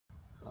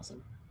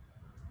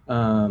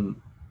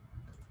Awesome.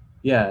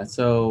 Yeah,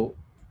 so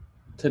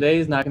today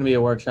is not going to be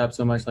a workshop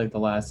so much like the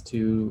last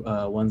two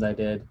ones I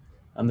did.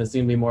 This is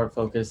going to be more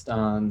focused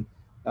on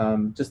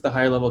just the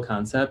higher level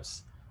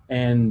concepts.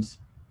 And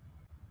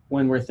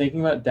when we're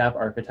thinking about DApp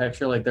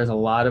architecture, like there's a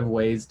lot of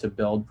ways to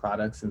build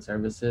products and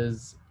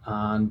services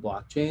on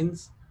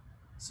blockchains.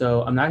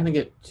 So I'm not going to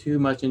get too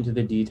much into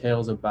the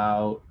details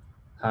about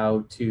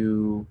how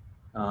to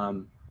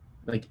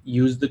like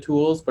use the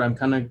tools, but I'm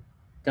gonna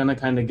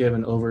give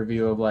an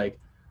overview of like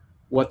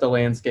what the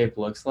landscape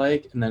looks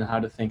like, and then how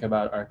to think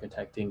about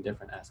architecting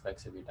different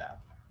aspects of your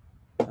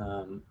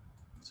DApp.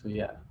 So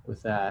yeah,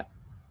 with that,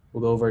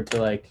 we'll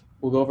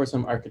go over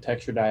some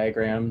architecture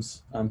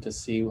diagrams to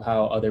see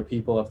how other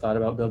people have thought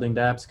about building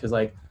dApps. Because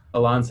like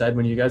Alon said,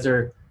 when you guys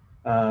are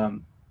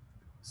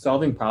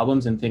solving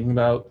problems and thinking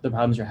about the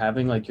problems you're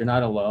having, like you're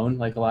not alone.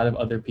 Like a lot of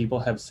other people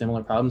have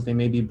similar problems. They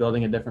may be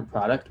building a different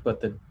product,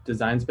 but the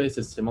design space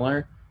is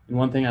similar. And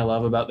one thing I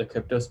love about the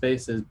crypto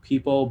space is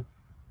people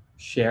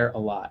share a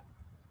lot.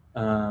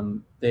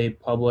 They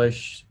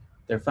publish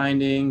their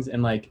findings,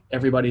 and like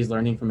everybody's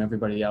learning from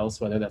everybody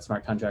else, whether that's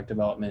smart contract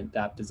development,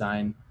 DApp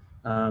design.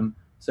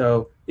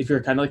 So if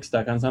you're kind of like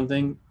stuck on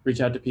something,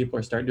 reach out to people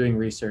or start doing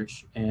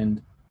research.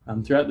 And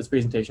throughout this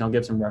presentation, I'll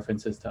give some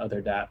references to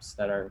other dApps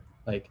that are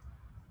like,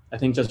 I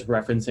think just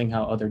referencing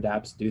how other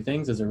dApps do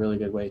things is a really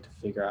good way to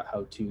figure out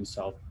how to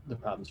solve the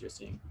problems you're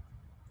seeing.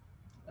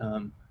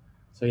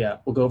 So yeah,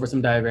 we'll go over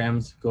some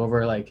diagrams, go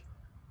over like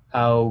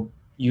how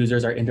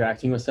users are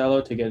interacting with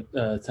Celo to get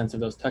a sense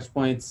of those touch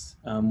points,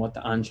 what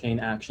the on-chain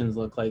actions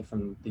look like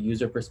from the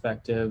user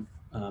perspective,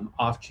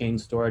 off-chain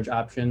storage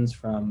options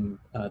from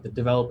the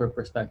developer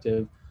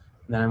perspective.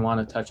 And then I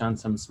want to touch on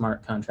some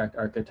smart contract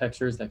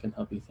architectures that can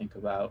help you think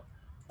about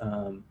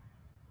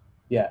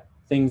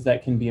things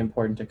that can be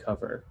important to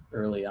cover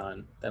early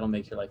on that'll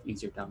make your life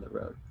easier down the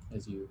road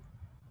as you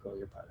grow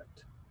your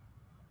product.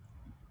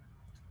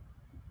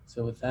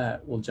 So with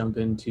that, we'll jump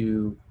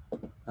into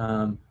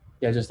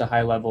just a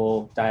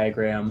high-level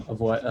diagram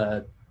of what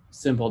a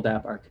simple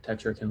DApp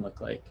architecture can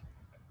look like.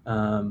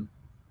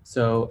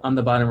 So on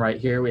the bottom right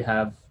here, we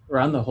have, or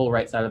on the whole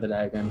right side of the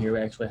diagram here,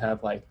 we actually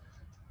have like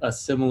a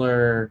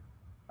similar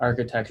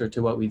architecture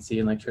to what we'd see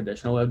in like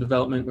traditional web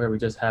development, where we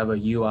just have a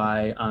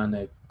UI on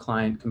a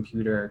client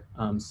computer,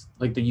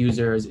 like the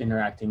user is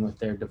interacting with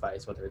their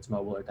device, whether it's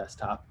mobile or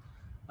desktop.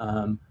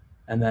 And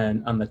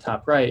then on the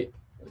top right,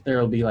 there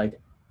will be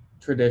like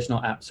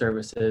traditional app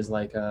services,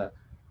 like a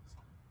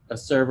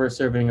server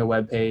serving a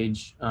web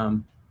page,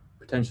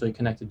 potentially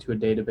connected to a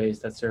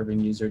database that's serving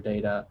user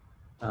data.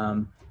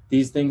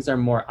 These things are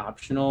more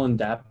optional in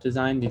DApp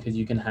design because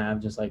you can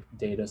have just like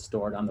data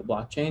stored on the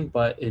blockchain,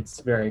 but it's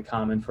very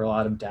common for a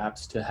lot of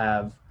dApps to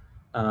have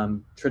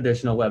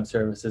traditional web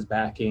services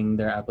backing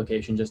their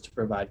application just to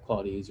provide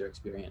quality user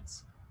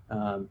experience.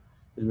 It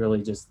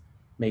really just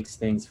makes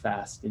things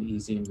fast and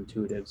easy and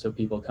intuitive. So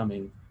people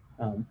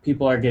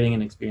are getting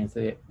an experience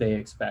they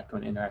expect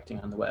when interacting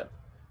on the web.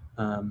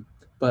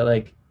 But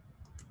like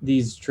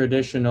these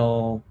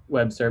traditional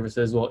web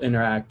services will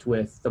interact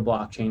with the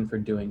blockchain for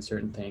doing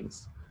certain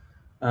things.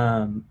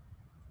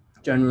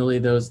 Generally,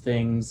 those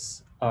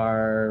things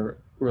are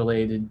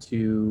related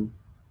to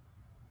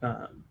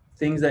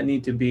things that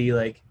need to be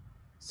like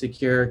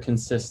secure,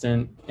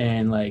 consistent,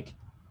 and like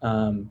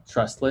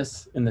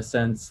trustless, in the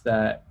sense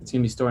that it's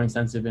going to be storing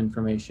sensitive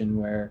information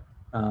where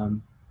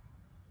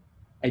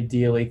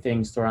ideally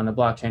things stored on the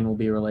blockchain will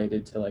be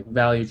related to like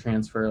value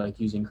transfer, like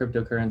using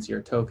cryptocurrency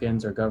or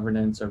tokens or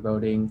governance or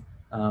voting,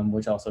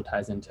 which also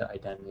ties into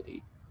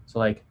identity. So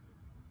like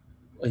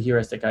a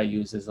heuristic I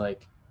use is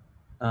like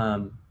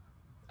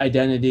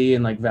identity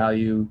and like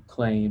value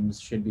claims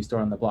should be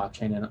stored on the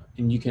blockchain,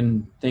 and you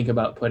can think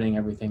about putting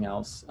everything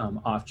else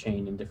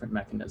off-chain in different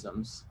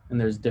mechanisms. And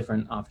there's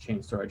different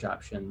off-chain storage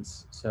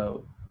options.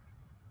 So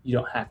you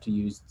don't have to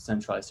use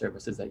centralized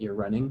services that you're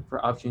running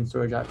for off-chain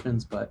storage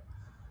options, but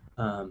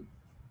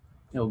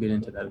we'll get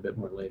into that a bit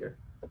more later.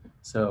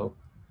 So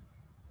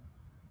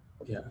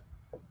yeah,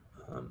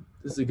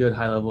 this is a good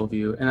high-level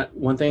view. And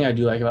one thing I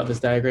do like about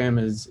this diagram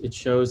is it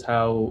shows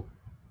how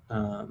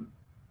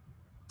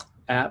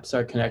apps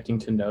are connecting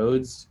to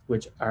nodes,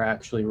 which are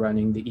actually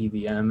running the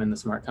EVM and the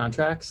smart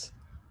contracts.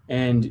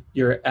 And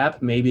your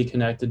app may be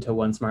connected to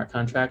one smart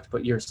contract,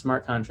 but your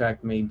smart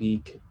contract may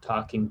be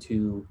talking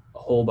to a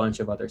whole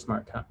bunch of other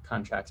smart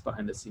contracts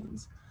behind the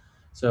scenes.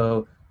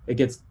 So it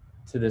gets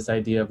to this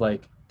idea of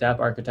like DApp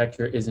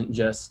architecture isn't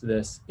just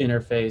this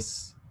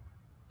interface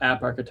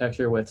app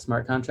architecture with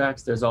smart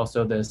contracts. There's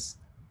also this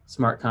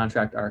smart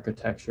contract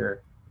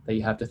architecture that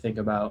you have to think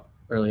about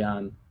early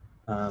on.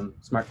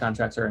 Smart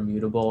contracts are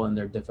immutable and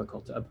they're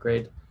difficult to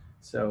upgrade.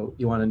 So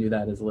you want to do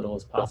that as little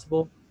as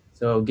possible.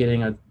 So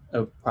getting a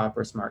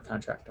proper smart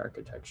contract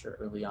architecture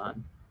early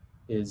on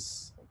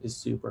is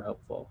super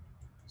helpful.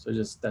 So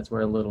just that's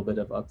where a little bit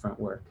of upfront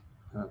work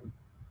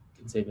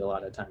can save you a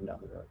lot of time down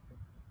the road.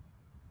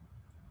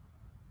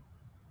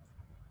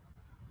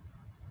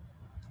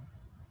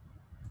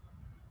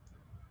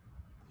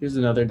 Here's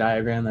another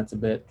diagram that's a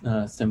bit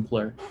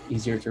simpler,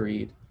 easier to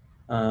read.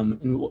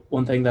 And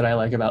one thing that I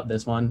like about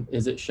this one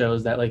is it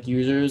shows that like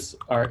users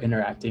are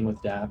interacting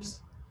with dApps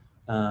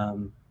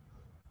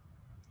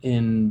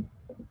in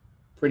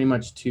pretty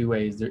much two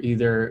ways. They're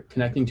either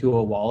connecting to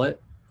a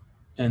wallet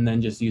and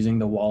then just using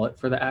the wallet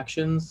for the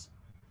actions,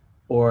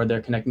 or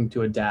they're connecting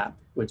to a dApp,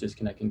 which is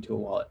connecting to a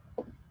wallet.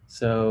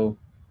 So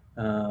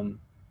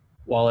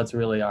wallets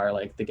really are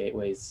like the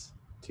gateways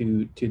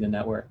to the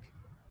network.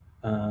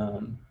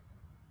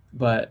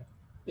 But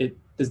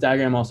this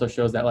diagram also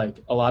shows that like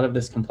a lot of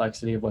this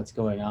complexity of what's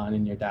going on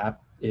in your dApp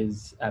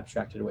is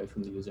abstracted away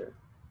from the user.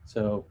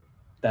 So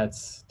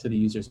that's to the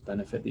user's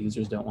benefit. The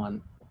users don't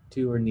want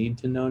to or need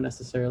to know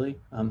necessarily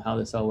how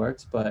this all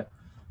works, but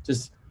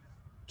just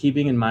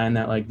keeping in mind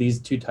that like these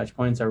two touch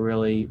points are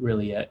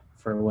really it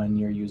for when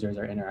your users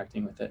are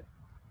interacting with it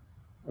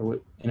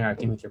or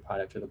interacting with your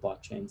product or the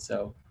blockchain.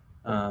 So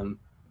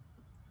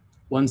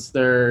once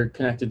they're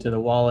connected to the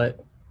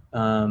wallet,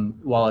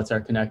 wallets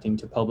are connecting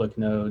to public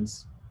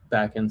nodes,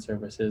 backend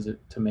services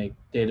to make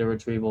data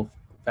retrieval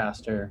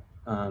faster,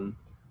 and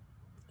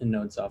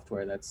node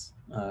software that's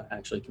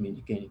actually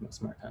communicating with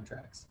smart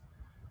contracts.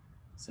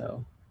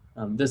 So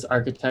this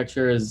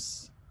architecture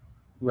is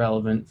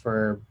relevant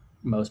for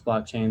most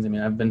blockchains. I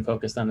mean, I've been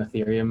focused on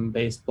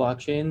Ethereum-based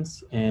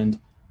blockchains, and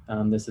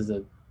this is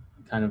a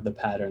kind of the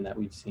pattern that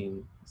we've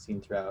seen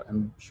throughout.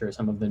 I'm sure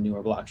some of the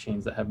newer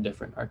blockchains that have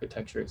different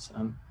architectures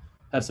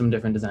have some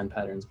different design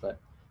patterns, but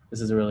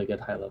this is a really good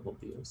high-level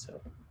view.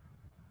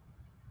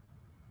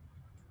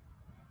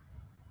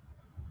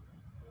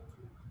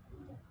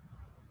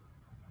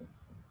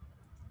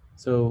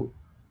 So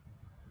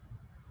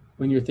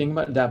when you're thinking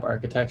about DApp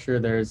architecture,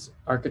 there's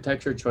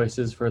architecture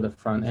choices for the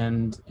front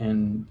end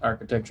and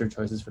architecture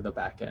choices for the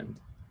back end.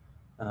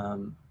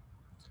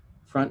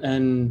 Front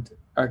end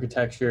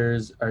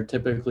architectures are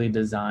typically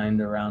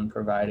designed around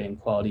providing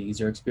quality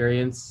user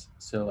experience.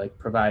 So like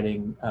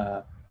providing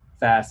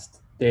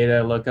fast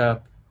data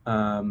lookup.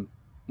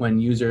 When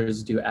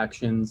users do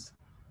actions,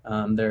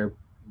 they're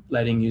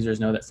letting users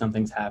know that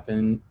something's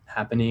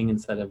happening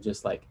instead of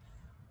just like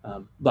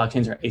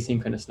blockchains are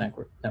asynchronous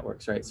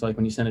networks, right? So like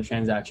when you send a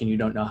transaction, you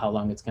don't know how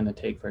long it's going to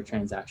take for a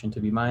transaction to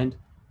be mined.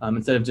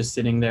 Instead of just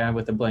sitting there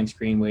with a blank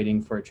screen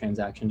waiting for a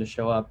transaction to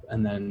show up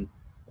and then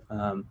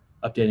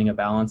updating a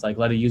balance, like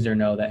let a user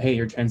know that, hey,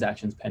 your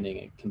transaction's pending.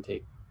 It can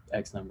take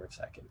X number of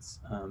seconds.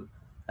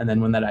 And then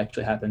when that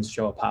actually happens,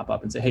 show a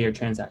pop-up and say, hey, your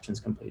transaction's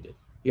completed.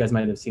 You guys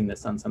might have seen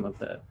this on some of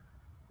the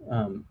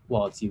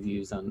wallets you've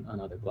used on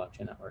other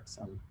blockchain networks.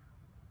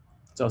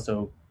 It's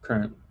also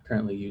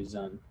currently used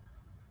on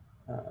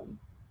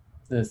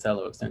the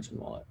Celo extension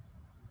wallet.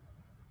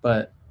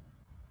 But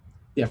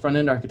yeah,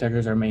 front-end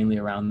architectures are mainly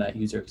around that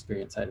user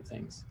experience side of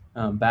things.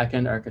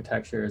 Back-end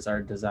architectures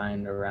are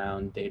designed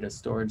around data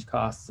storage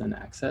costs and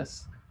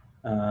access.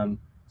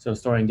 So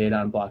storing data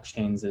on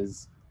blockchains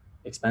is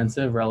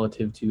expensive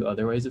relative to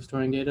other ways of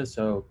storing data.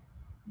 So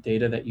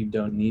data that you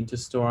don't need to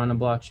store on a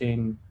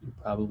blockchain, you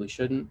probably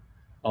shouldn't.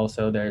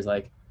 Also, there's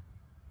like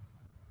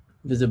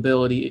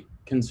visibility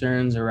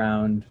concerns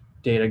around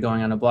data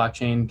going on a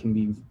blockchain can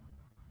be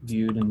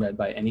viewed and read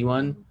by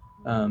anyone.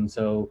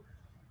 So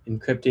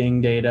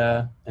encrypting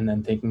data and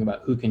then thinking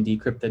about who can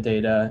decrypt the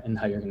data and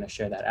how you're going to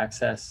share that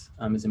access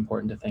is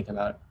important to think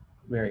about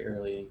very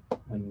early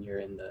when you're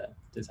in the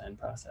design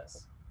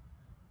process.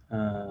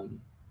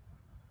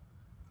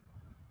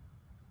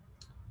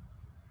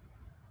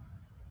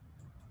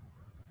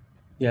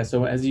 Yeah,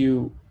 so as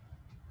you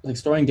like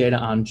storing data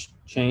on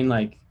chain,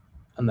 like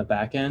on the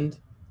back end,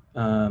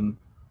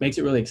 makes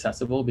it really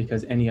accessible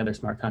because any other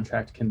smart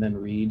contract can then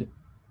read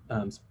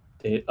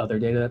other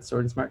data that's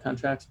stored in smart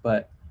contracts,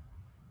 but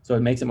so it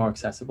makes it more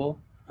accessible.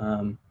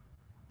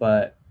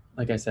 But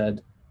like I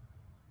said,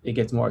 it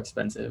gets more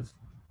expensive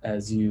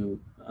as you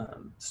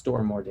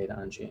store more data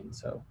on chain.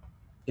 So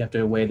you have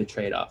to weigh the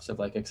trade-offs of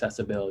like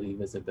accessibility,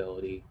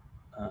 visibility,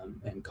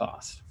 and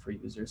cost for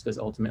users, because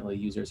ultimately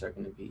users are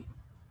going to be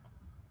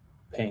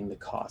paying the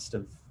cost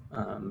of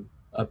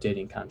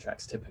updating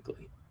contracts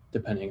typically,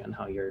 depending on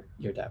how your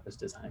DApp is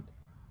designed.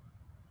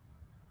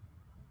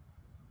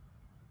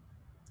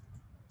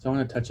 So I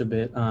want to touch a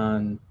bit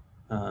on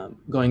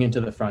going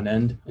into the front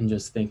end and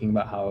just thinking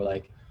about how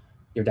like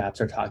your dApps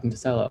are talking to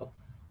Celo.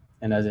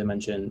 And as I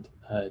mentioned,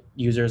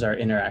 users are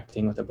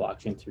interacting with the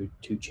blockchain through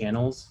two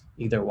channels,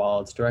 either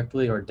wallets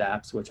directly or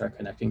dApps, which are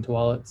connecting to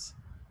wallets.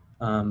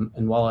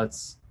 And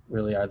wallets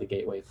really are the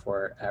gateway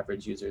for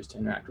average users to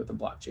interact with the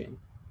blockchain.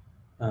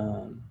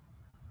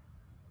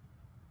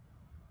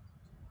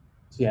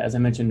 So yeah, as I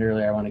mentioned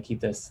earlier, I want to keep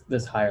this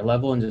higher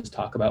level and just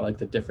talk about like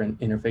the different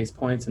interface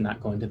points and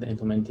not go into the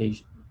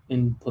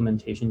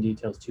implementation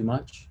details too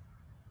much.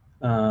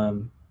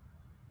 So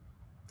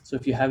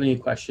if you have any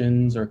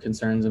questions or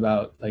concerns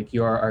about like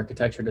your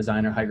architecture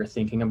design or how you're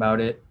thinking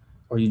about it,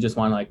 or you just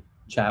want to like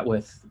chat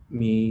with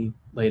me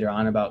later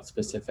on about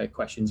specific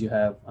questions you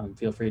have,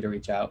 feel free to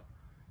reach out.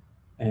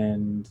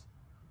 And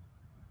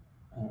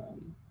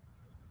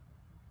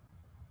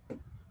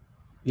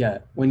yeah,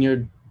 when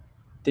you're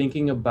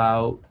thinking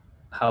about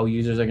how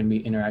users are going to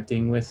be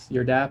interacting with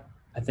your DApp,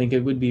 I think it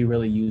would be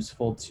really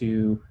useful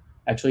to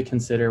actually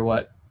consider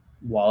what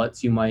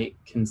wallets you might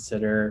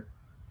consider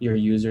your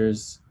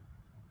users,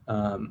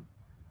 like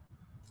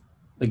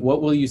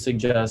what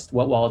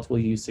wallets will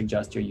you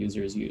suggest your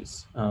users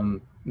use?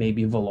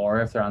 Maybe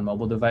Valora if they're on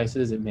mobile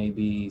devices, it may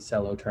be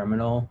Celo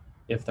Terminal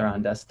if they're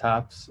on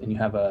desktops and you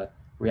have a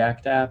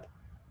React app.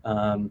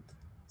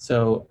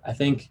 So I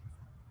think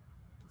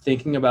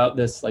thinking about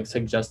this like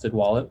suggested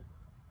wallet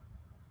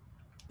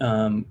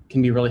can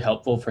be really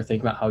helpful for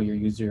thinking about how your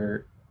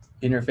user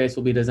interface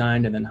will be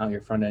designed and then how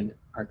your front end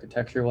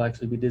architecture will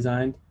actually be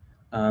designed.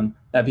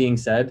 That being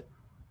said,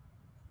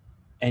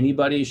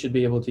 anybody should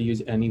be able to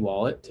use any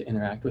wallet to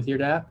interact with your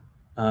DApp.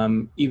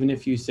 Even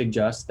if you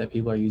suggest that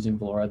people are using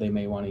Valora, they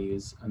may want to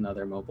use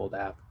another mobile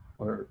DApp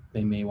or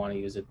they may want to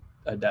use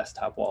a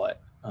desktop wallet.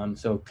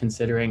 So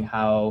considering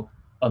how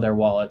other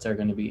wallets are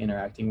going to be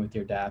interacting with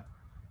your DApp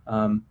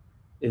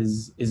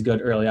is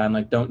good early on.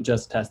 Like, don't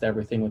just test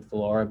everything with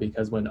Valora,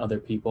 because when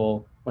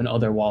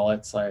other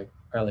wallets are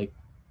like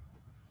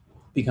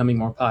becoming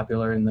more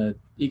popular in the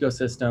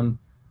ecosystem,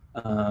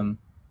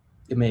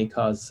 it may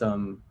cause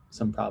some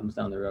problems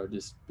down the road,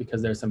 just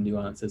because there's some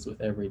nuances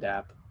with every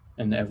DApp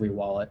and every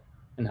wallet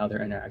and how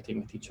they're interacting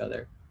with each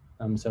other.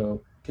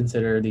 So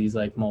consider these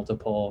like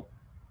multiple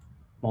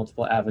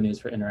avenues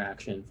for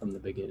interaction from the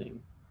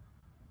beginning.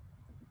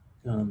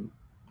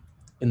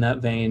 In that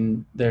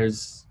vein,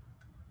 there's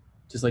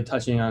just like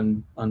touching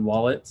on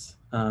wallets.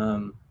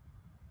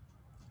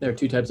 There are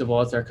two types of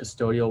wallets. There are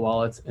custodial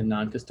wallets and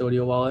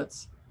non-custodial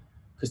wallets.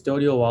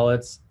 Custodial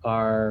wallets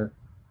are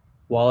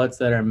wallets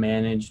that are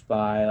managed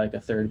by like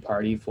a third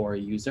party for a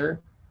user.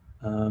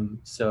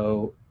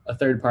 So a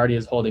third party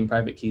is holding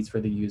private keys for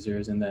the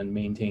users and then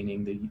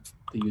maintaining the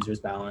user's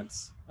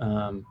balance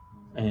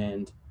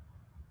and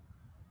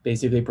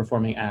basically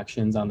performing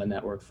actions on the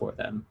network for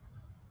them.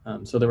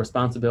 So the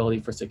responsibility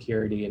for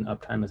security and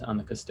uptime is on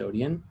the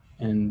custodian.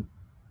 And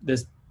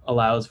this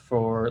allows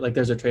for, like,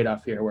 there's a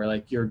trade-off here where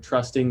like you're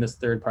trusting this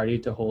third party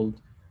to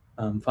hold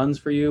funds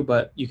for you,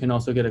 but you can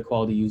also get a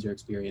quality user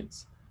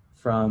experience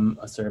from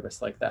a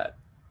service like that.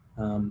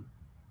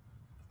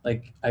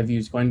 Like I've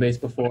used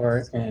Coinbase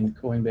before, and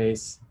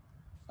Coinbase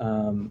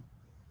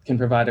can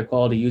provide a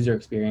quality user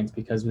experience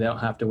because they don't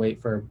have to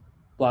wait for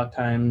block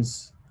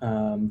times,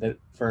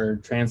 for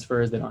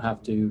transfers. They don't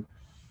have to,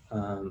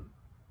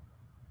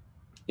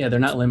 they're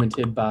not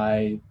limited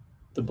by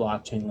the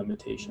blockchain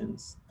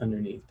limitations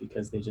underneath,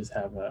 because they just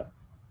have the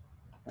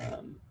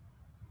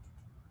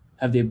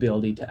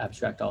ability to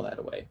abstract all that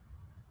away.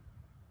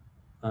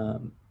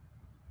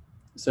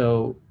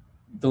 So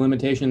the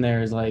limitation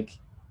there is like,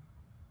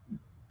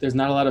 there's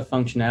not a lot of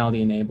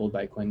functionality enabled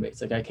by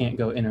Coinbase. Like I can't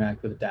go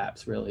interact with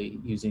dApps really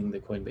using the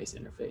Coinbase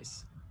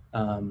interface.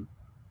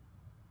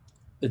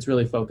 It's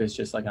really focused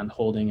just like on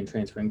holding and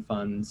transferring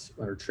funds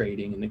or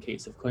trading in the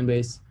case of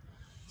Coinbase.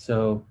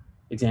 So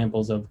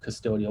examples of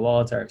custodial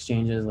wallets are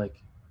exchanges,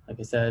 like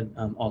I said.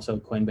 Also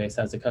Coinbase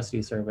has a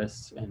custody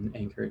service, and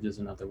Anchorage is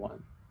another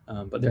one.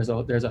 But there's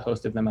a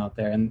host of them out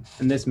there, and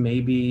this may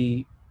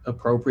be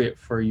appropriate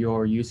for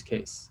your use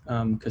case.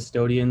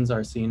 Custodians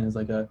are seen as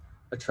like a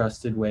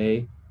trusted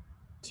way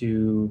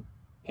to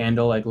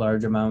handle like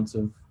large amounts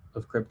of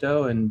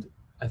crypto, and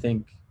I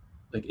think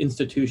like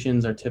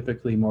institutions are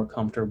typically more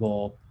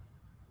comfortable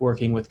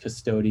working with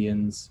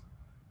custodians.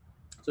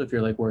 So if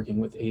you're like working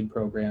with aid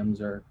programs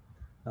or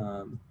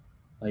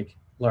like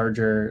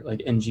larger like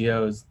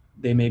NGOs,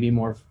 they may be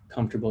more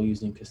comfortable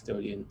using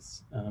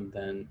custodians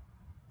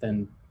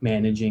than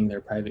managing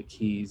their private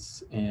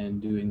keys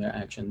and doing their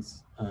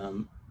actions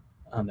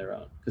on their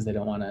own, because they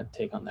don't want to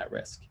take on that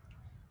risk.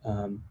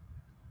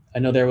 I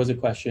know there was a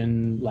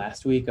question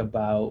last week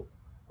about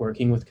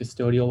working with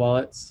custodial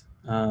wallets.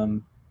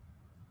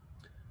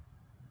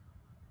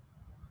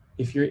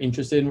 If you're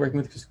interested in working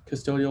with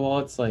custodial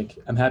wallets, like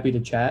I'm happy to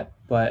chat,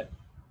 but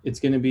it's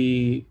going to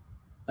be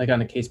like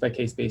on a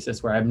case-by-case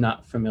basis where I'm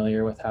not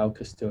familiar with how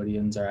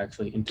custodians are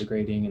actually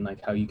integrating and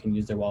like how you can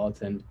use their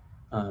wallets. And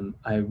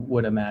I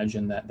would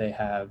imagine that they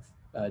have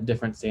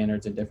different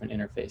standards and different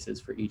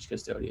interfaces for each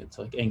custodian.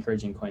 So like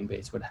Anchorage and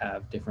Coinbase would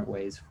have different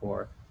ways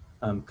for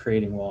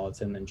creating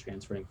wallets and then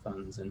transferring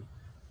funds and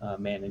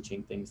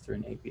managing things through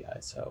an API.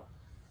 So,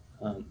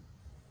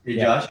 hey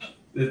Josh,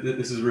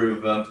 this is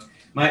Ruv.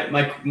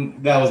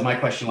 That was my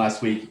question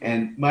last week,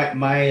 and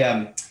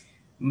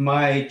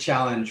my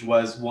challenge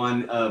was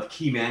one of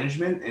key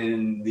management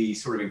and the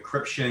sort of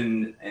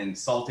encryption and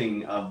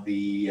salting of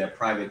the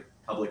private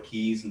public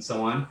keys and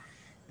so on.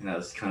 And that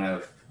was kind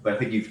of, but I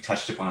think you've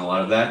touched upon a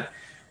lot of that.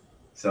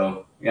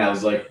 So yeah, I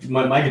was like,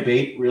 my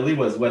debate really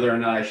was whether or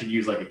not I should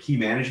use like a key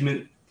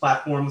management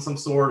platform of some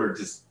sort or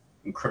just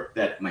encrypt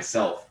that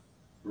myself,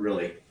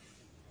 really.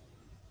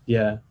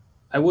 Yeah,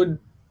 I would,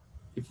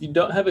 if you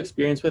don't have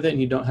experience with it and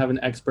you don't have an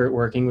expert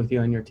working with you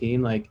on your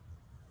team, like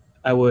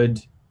I would,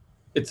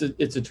 it's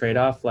a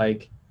trade-off.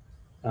 Like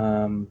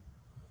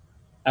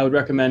I would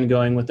recommend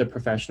going with the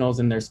professionals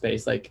in their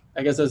space. Like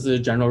I guess as a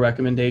general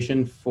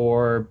recommendation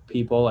for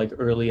people like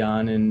early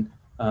on in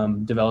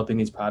developing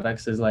these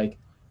products is like,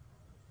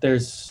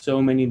 there's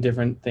so many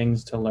different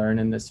things to learn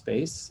in this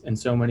space and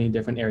so many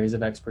different areas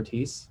of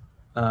expertise.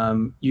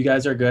 You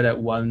guys are good at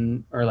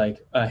one or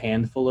like a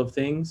handful of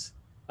things,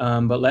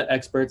 but let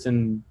experts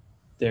in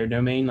their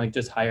domain like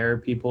just hire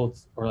people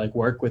or like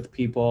work with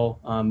people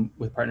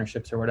with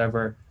partnerships or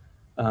whatever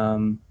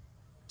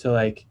to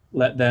like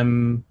let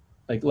them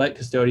like let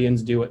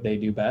custodians do what they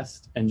do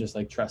best and just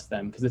like trust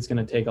them, because it's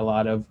going to take a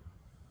lot of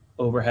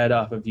overhead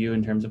off of you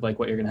in terms of like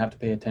what you're going to have to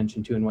pay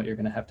attention to and what you're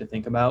going to have to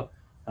think about.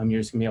 You're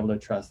just going to be able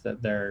to trust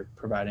that they're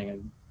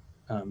providing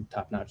a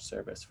top-notch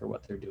service for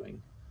what they're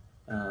doing.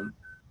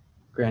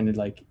 Granted,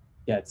 like,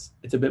 yeah,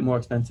 it's a bit more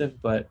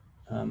expensive, but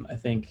I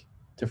think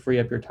to free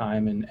up your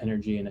time and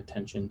energy and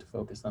attention to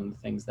focus on the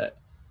things that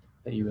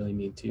you really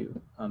need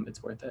to,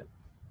 it's worth it.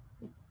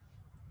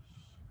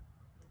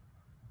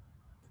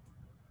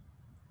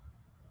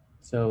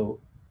 So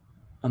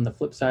on the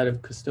flip side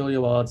of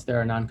custodial wallets, there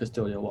are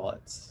non-custodial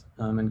wallets.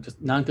 And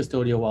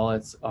non-custodial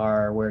wallets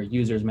are where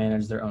users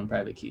manage their own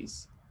private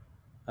keys.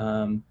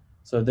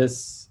 So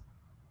these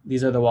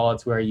are the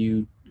wallets where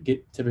you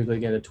typically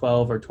get a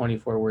 12 or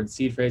 24 word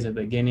seed phrase at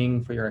the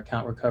beginning for your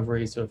account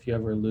recovery. So if you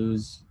ever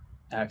lose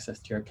access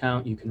to your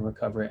account, you can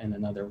recover it in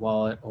another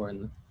wallet or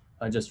in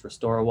just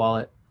restore a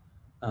wallet.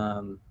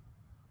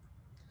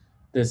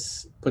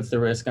 This puts the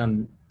risk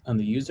on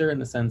the user in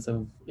the sense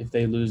of if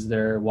they lose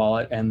their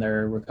wallet and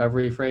their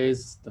recovery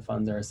phrase, the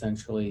funds are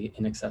essentially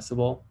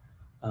inaccessible.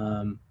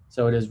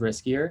 So it is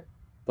riskier,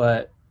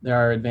 but there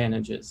are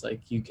advantages.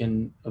 Like you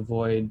can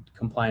avoid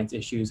compliance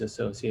issues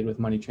associated with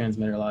money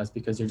transmitter laws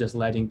because you're just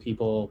letting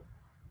people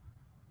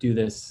do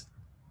this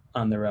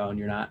on their own.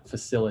 You're not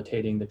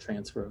facilitating the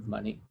transfer of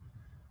money.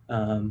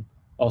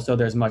 Also,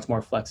 there's much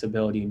more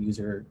flexibility in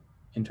user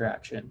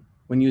interaction.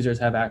 When users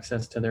have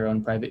access to their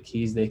own private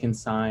keys, they can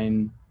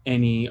sign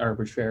any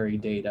arbitrary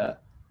data,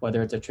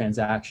 whether it's a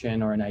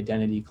transaction or an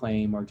identity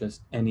claim or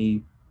just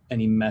any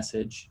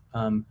message.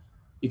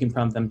 You can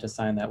prompt them to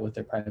sign that with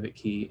their private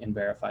key and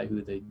verify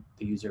who the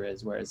user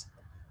is, whereas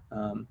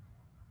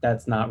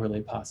that's not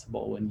really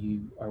possible when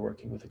you are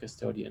working with a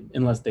custodian,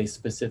 unless they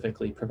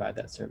specifically provide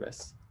that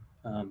service.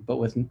 But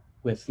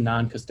with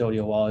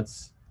non-custodial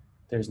wallets,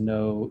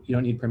 you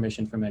don't need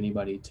permission from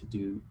anybody to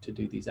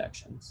do these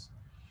actions.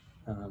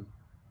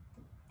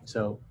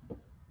 So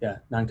yeah,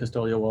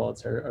 non-custodial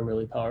wallets are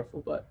really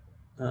powerful, but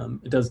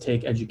it does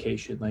take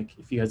education. Like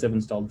if you guys have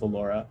installed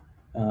Valora,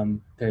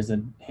 there's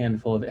a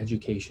handful of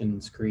education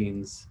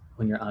screens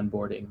when you're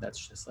onboarding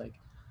that's just like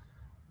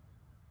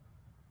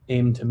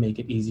aimed to make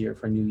it easier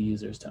for new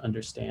users to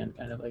understand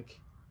kind of like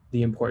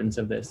the importance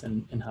of this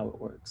and how it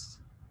works.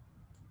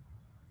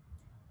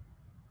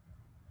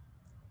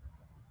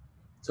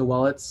 So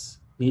wallets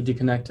need to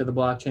connect to the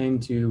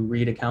blockchain to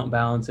read account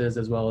balances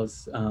as well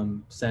as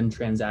send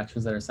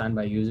transactions that are signed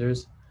by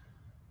users.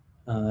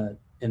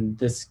 And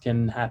this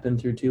can happen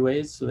through two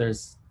ways. So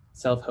there's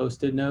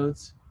self-hosted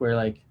nodes where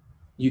like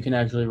you can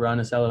actually run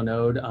a Celo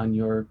node on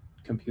your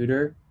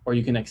computer, or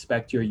you can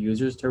expect your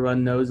users to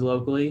run nodes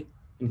locally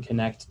and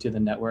connect to the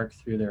network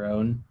through their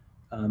own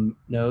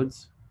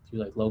nodes through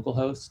like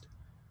localhost.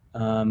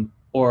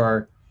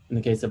 Or in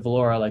the case of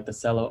Valora, like the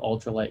Celo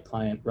Ultralight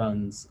client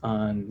runs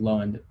on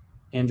low-end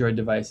Android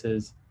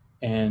devices,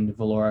 and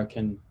Valora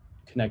can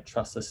connect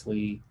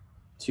trustlessly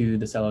to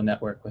the Celo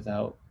network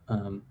without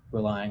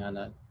relying on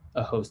a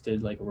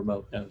hosted like a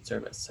remote node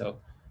service. So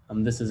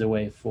this is a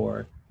way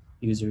for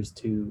users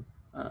to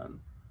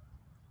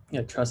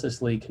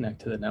trustlessly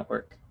connect to the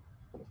network.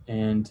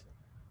 And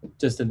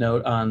just a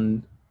note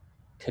on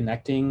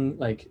connecting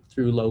like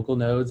through local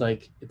nodes,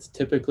 like it's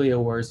typically a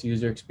worse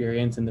user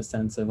experience in the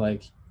sense of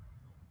like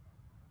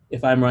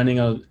if I'm running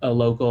a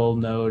local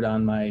node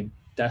on my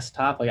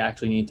desktop, like I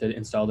actually need to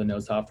install the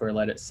node software,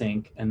 let it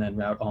sync, and then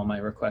route all my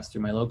requests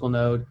through my local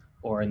node.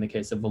 Or in the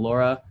case of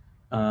Valora,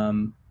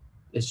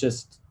 it's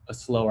just a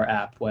slower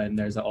app when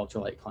there's an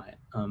ultralight client.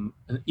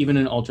 Even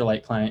an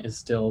ultralight client is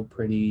still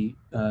pretty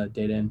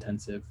data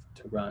intensive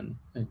to run.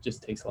 It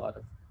just takes a lot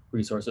of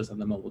resources on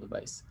the mobile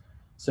device.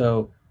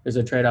 So there's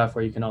a trade-off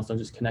where you can also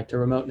just connect to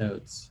remote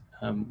nodes,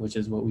 which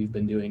is what we've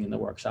been doing in the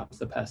workshops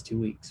the past 2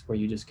 weeks, where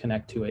you just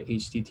connect to a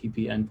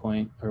HTTP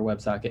endpoint or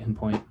WebSocket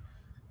endpoint,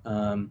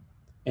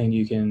 and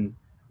you can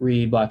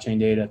read blockchain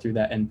data through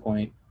that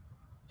endpoint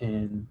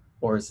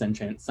or sign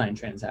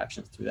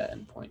transactions through that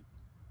endpoint.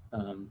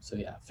 So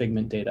yeah,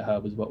 Figment Data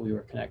Hub is what we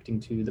were connecting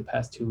to the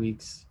past 2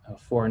 weeks.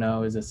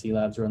 Forno is a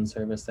cLabs run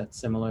service that's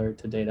similar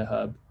to Data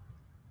Hub.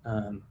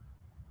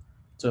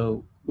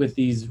 So with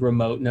these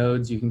remote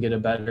nodes, you can get a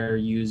better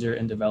user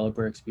and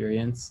developer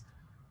experience,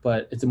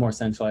 but it's a more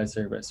centralized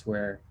service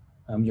where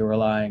you're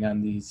relying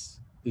on these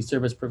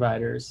service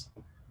providers,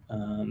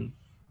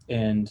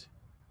 and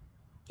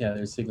yeah,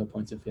 there's single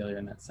points of failure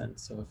in that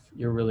sense. So if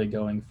you're really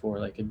going for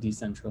like a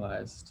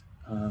decentralized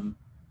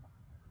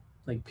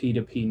like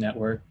P2P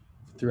network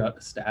throughout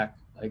the stack,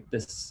 like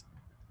this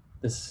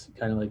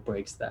kind of like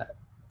breaks that.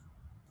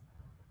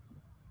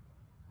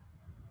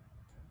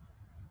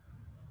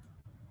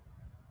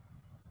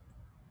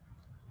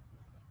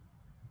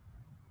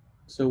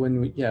 So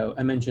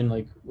I mentioned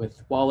like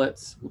with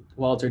wallets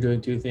are doing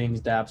two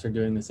things, dApps are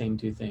doing the same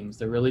two things.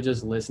 They're really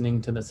just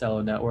listening to the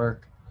Celo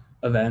network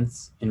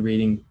events and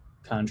reading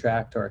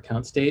contract or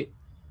account state,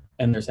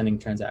 and they're sending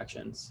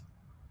transactions.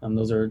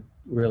 Those are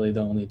really the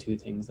only two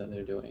things that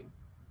they're doing.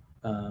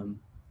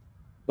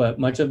 But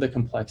much of the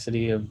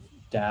complexity of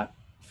dApp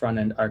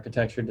front-end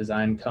architecture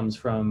design comes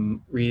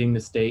from reading the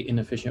state in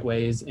efficient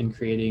ways and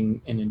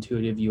creating an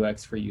intuitive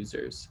UX for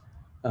users.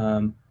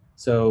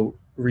 So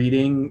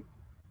reading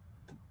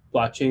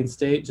blockchain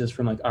state just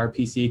from like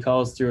RPC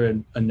calls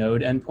through a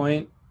node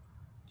endpoint,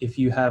 if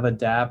you have a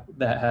dApp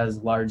that has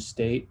large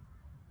state,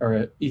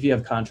 or if you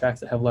have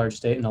contracts that have large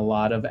state and a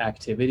lot of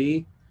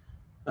activity,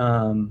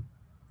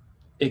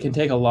 it can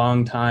take a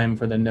long time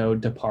for the node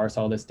to parse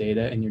all this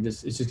data, and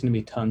it's just going to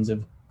be tons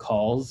of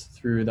calls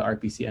through the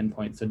RPC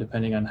endpoint. So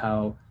depending on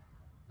how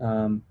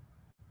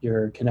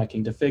you're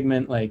connecting to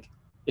Figment, like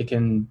it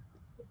can,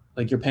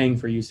 like you're paying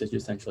for usage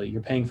essentially.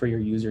 You're paying for your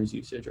user's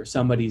usage, or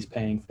somebody's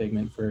paying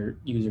Figment for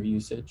user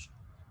usage.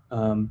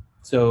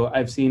 So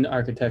I've seen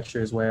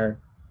architectures where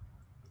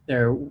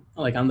they're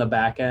like on the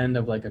back end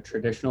of like a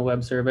traditional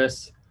web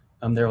service.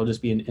 There will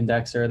just be an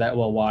indexer that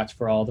will watch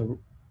for all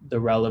the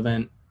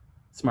relevant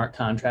smart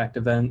contract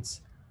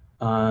events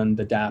on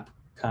the dApp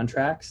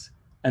contracts,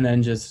 and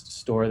then just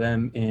store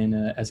them in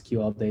a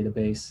SQL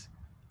database.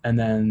 And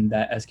then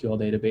that SQL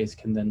database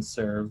can then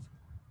serve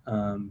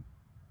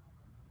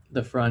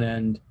the front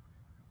end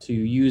to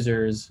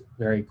users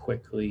very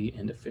quickly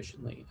and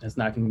efficiently. It's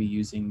not going to be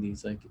using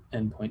these like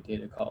endpoint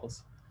data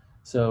calls.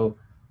 So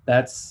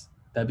that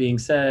being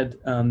said,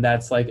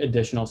 that's like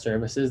additional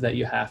services that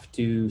you have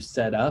to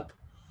set up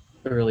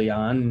early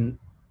on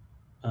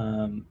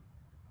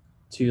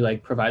to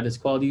like provide this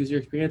quality user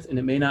experience. And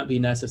it may not be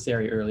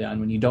necessary early on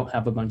when you don't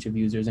have a bunch of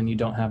users and you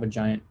don't have a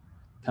giant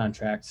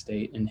contract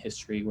state in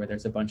history where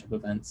there's a bunch of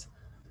events.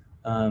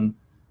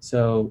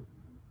 So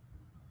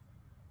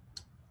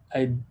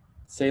I'd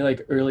say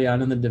like early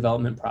on in the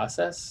development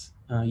process,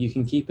 you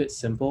can keep it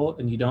simple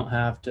and you don't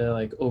have to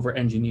like over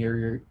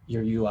engineer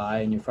your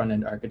UI and your front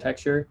end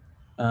architecture,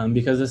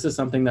 because this is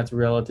something that's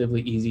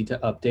relatively easy to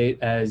update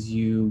as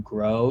you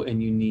grow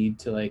and you need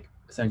to like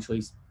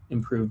essentially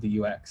improve the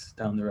UX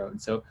down the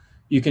road. So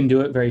you can do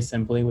it very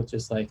simply with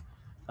just like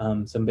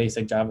some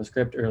basic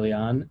JavaScript early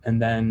on,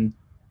 and then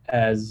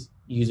as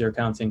user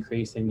accounts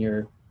increase and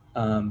your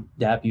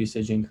dApp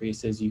usage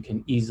increases, you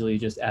can easily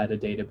just add a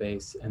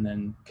database and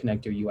then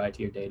connect your UI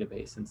to your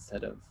database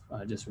instead of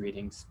just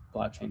reading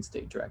blockchain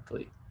state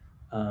directly.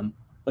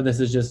 But this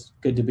is just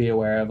good to be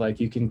aware of. Like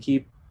you can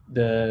keep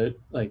the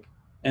like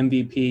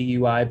MVP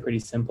UI pretty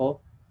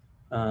simple,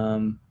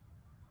 and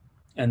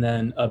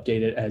then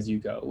update it as you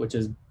go, which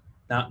is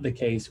not the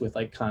case with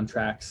like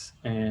contracts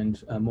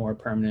and more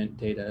permanent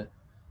data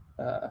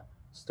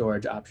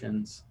storage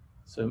options.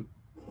 So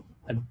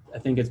I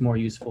think it's more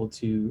useful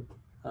to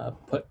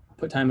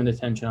put time and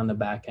attention on the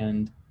back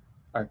end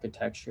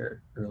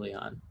architecture early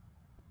on.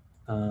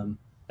 I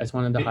just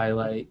wanted to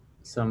highlight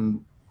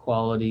some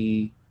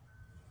quality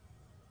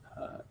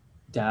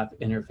dApp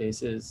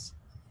interfaces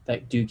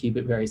that do keep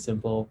it very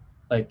simple,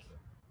 like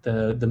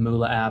the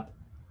Moola app.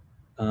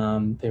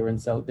 They were in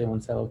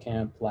Celo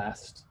Camp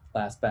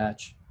last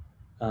batch,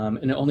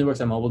 and it only works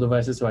on mobile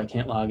devices, so I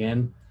can't log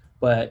in.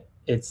 But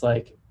it's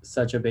like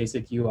such a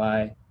basic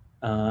UI,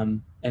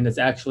 and it's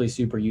actually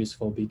super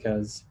useful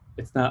because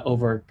it's not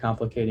over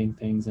complicating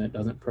things and it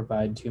doesn't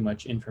provide too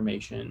much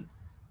information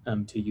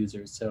to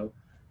users. So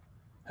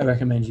I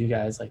recommend you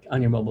guys, like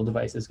on your mobile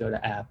devices, go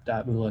to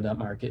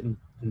app.moola.market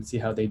and see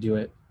how they do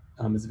it.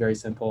 It's very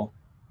simple.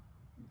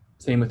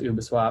 Same with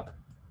Uniswap,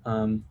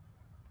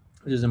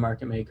 which is a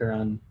market maker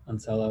on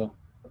Celo.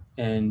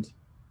 And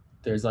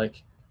there's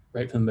like,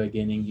 right from the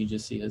beginning, you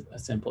just see a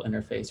simple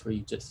interface where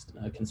you just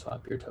can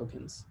swap your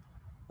tokens.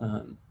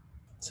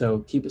 So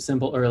keep it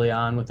simple early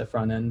on with the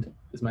front end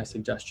is my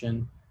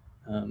suggestion,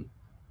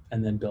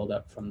 and then build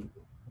up from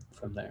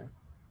there.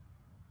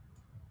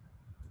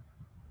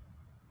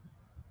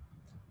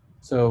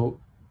 So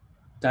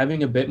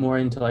diving a bit more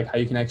into like how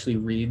you can actually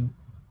read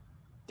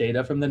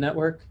data from the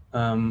network,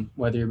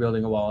 whether you're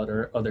building a wallet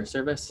or other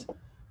service.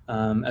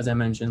 As I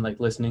mentioned, like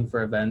listening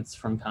for events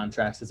from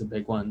contracts is a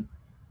big one.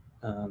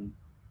 I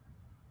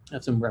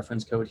have some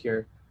reference code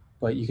here,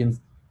 but you can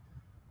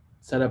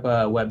set up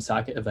a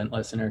WebSocket event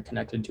listener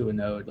connected to a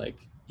node, like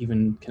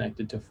even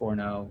connected to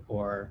Forno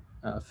or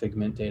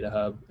Figment Data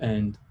Hub.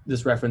 And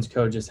this reference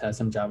code just has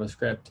some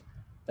JavaScript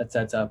that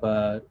sets up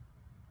a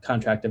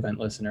contract event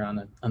listener on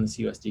the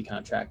CUSD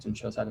contract and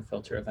shows how to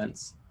filter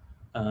events.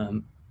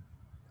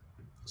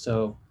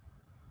 So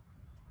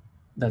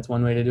that's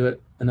one way to do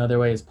it. Another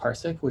way is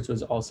Parsec, which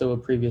was also a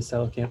previous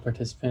Celo Camp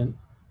participant.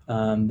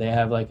 They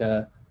have like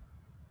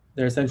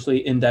they're essentially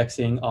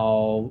indexing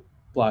all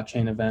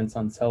blockchain events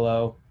on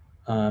Celo,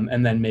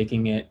 and then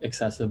making it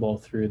accessible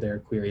through their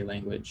query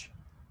language.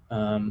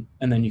 And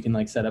then you can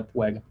like set up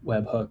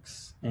web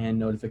hooks and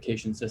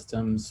notification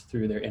systems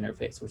through their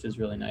interface, which is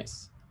really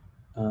nice.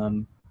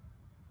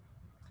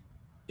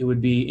 It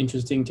would be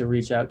interesting to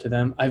reach out to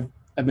them.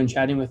 I've been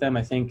chatting with them.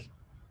 I think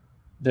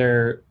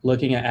they're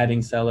looking at adding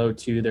Celo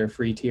to their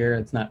free tier.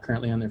 It's not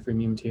currently on their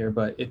freemium tier,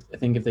 but I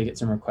think if they get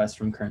some requests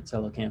from current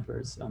Celo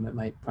campers, it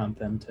might prompt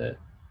them to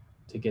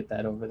get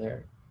that over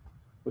there,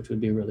 which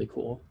would be really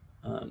cool.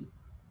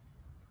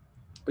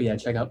 But yeah,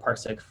 check out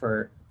Parsec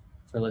for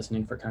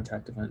listening for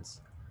contract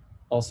events.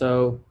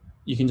 Also,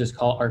 you can just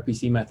call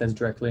RPC methods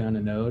directly on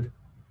a node.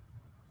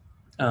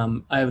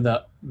 I have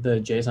the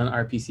JSON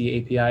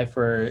RPC API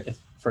for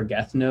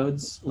Geth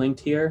nodes linked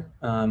here.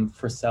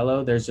 For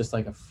Celo, there's just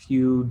like a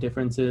few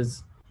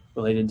differences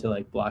related to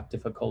like block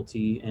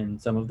difficulty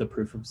and some of the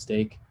proof of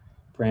stake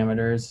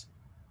parameters.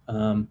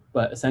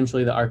 But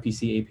essentially the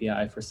RPC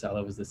API for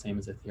Celo is the same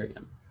as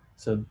Ethereum.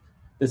 So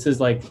this is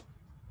like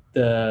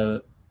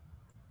a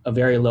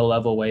very low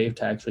level way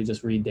to actually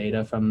just read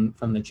data from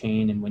the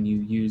chain. And when you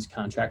use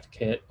Contract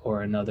Kit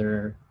or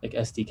another like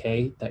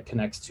SDK that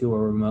connects to a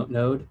remote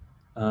node,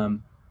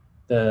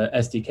 the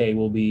SDK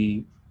will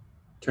be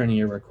turning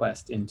your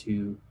request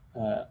into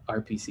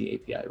RPC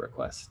API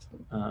request.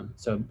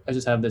 So I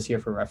just have this here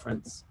for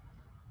reference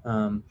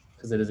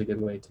because it is a good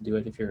way to do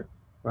it if you're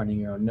running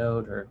your own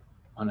node or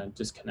want to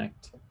just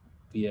connect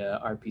via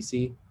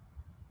RPC.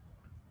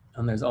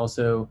 And there's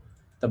also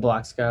the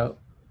Block Scout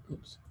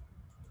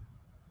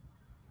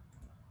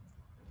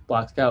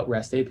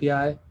REST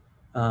API.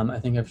 I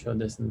think I've showed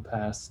this in the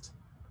past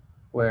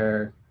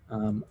where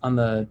on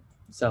the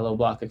Celo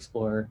Block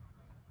Explorer,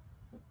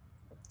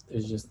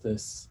 there's just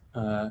this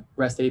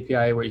REST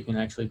API where you can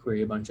actually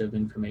query a bunch of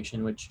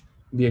information, which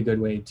would be a good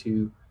way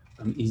to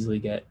easily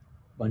get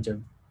a bunch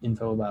of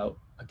info about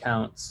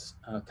accounts,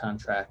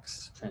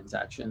 contracts,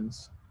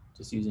 transactions,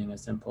 just using a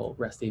simple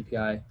REST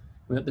API.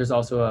 There's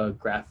also a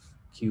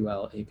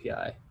GraphQL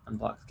API on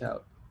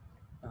BlockScout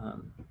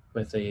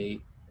with a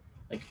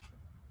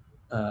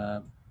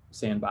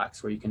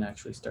sandbox where you can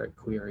actually start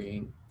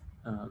querying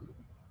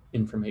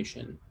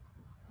information.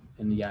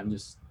 And yeah, I'm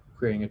just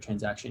querying a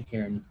transaction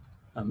here. And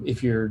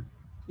if you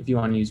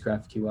want to use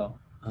GraphQL,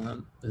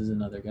 this is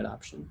another good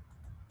option.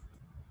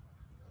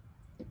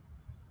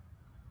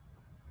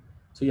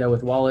 So yeah,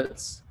 with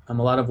wallets, a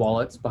lot of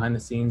wallets behind the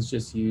scenes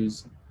just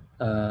use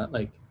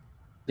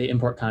they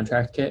import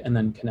Contract Kit and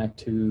then connect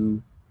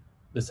to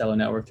the Celo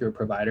network through a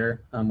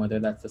provider, whether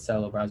that's the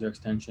Celo browser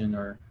extension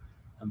or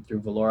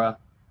through Valora.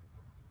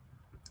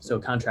 So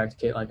Contract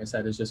Kit, like I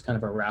said, is just kind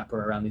of a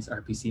wrapper around these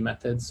RPC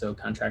methods. So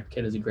Contract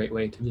Kit is a great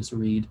way to just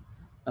read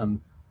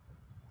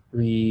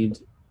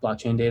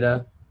blockchain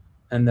data.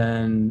 And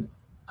then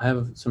I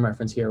have some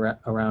reference here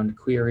around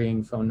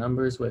querying phone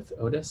numbers with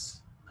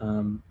Otis.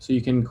 So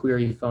you can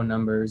query phone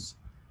numbers.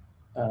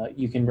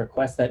 You can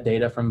request that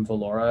data from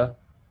Valora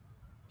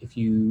if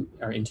you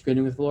are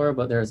integrating with Valora,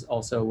 but there's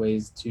also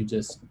ways to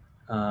just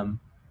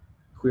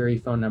query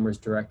phone numbers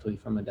directly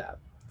from a DApp,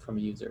 from a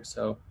user.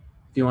 So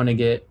if you want to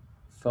get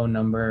phone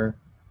number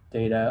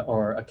data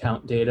or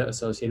account data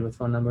associated with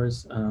phone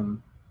numbers,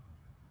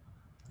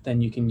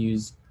 then you can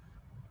use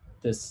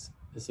this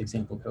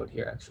example code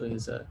here. Actually,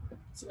 it's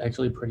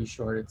actually pretty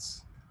short.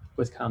 It's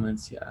with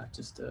comments, yeah,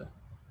 just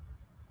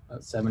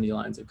about 70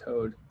 lines of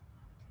code.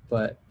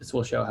 But this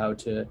will show how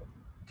to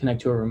connect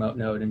to a remote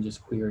node and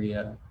just query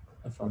a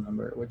phone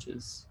number, which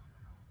is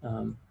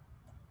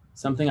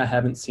something I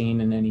haven't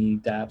seen in any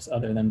dApps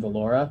other than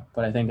Valora,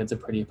 but I think it's a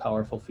pretty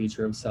powerful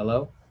feature of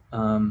Celo.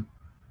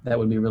 That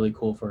would be really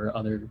cool for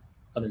other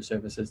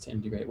services to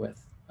integrate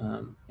with,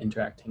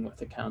 interacting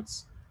with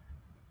accounts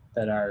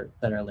that are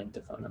linked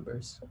to phone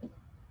numbers.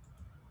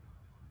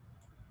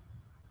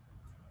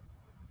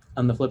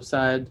 On the flip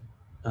side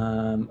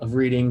of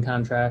reading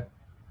contract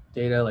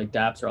data, like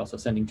dApps are also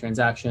sending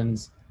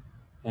transactions.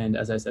 And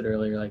as I said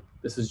earlier, like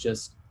this is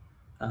just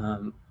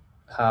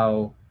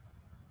how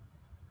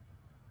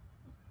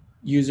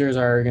users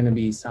are going to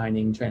be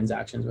signing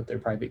transactions with their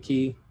private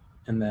key,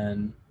 and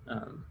then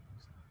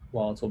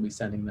wallets will be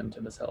sending them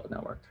to the Celo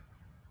network.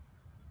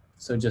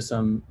 So just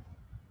some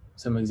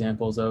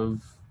examples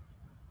of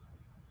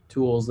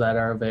tools that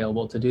are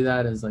available to do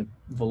that is like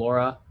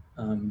Valora.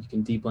 You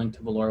can deep link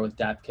to Valora with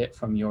DAppKit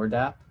from your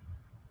DApp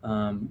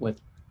with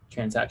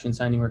transaction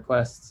signing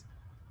requests.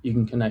 You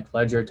can connect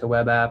Ledger to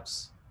web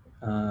apps.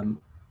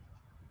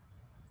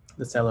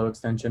 The Celo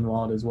extension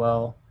wallet as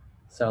well.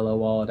 Celo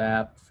wallet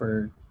app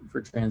for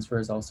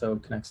transfers also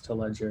connects to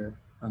Ledger.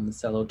 The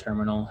Celo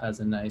terminal has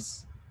a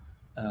nice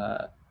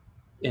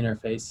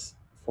interface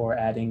for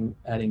adding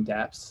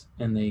dApps,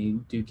 and they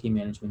do key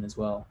management as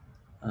well.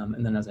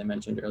 And then, as I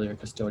mentioned earlier,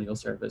 custodial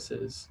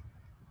services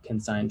can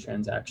sign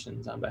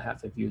transactions on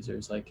behalf of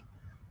users. Like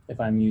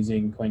if I'm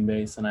using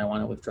Coinbase and I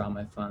want to withdraw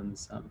my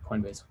funds,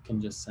 Coinbase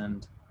can just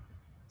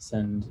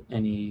send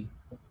any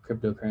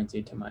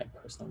cryptocurrency to my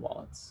personal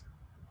wallets.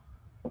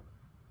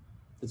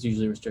 It's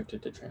usually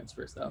restricted to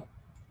transfers though.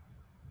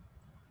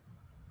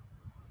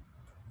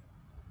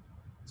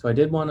 So I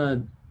did want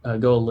to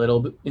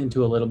go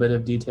into a little bit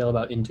of detail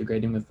about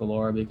integrating with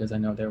Valora, because I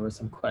know there were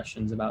some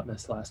questions about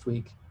this last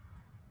week.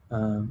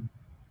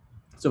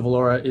 So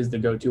Valora is the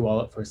go-to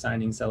wallet for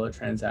signing Celo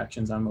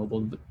transactions on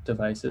mobile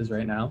devices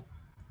right now.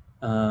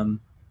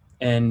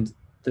 And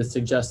the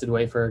suggested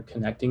way for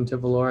connecting to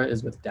Velora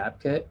is with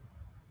DAppKit.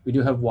 We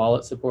do have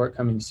wallet support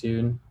coming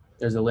soon.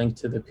 There's a link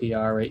to the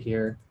PR right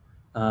here,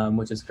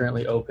 which is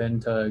currently open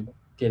to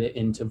get it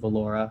into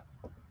Velora.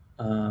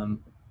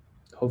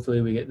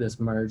 Hopefully we get this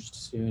merged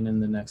soon in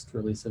the next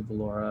release of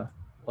Velora.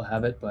 We'll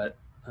have it, but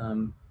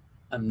I'm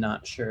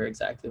not sure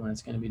exactly when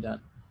it's going to be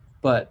done.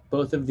 But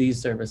both of these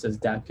services,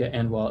 DAppKit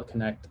and Wallet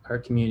Connect, are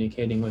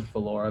communicating with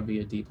Velora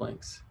via deep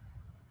links.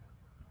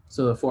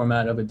 So the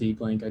format of a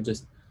deep link, I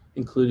just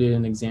included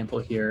an example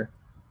here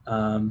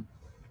because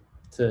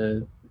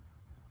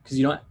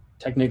you don't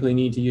technically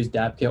need to use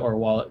DAppKit or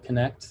Wallet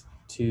Connect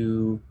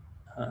to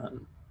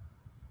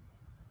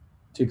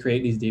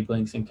create these deep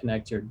links and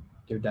connect your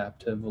DApp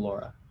to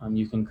Velora.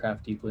 You can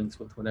craft deep links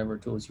with whatever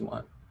tools you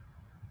want.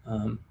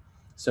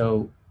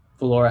 So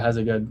Velora has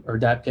a good, or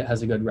DAppKit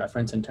has a good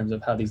reference in terms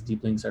of how these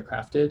deep links are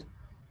crafted,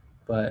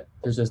 but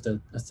there's just a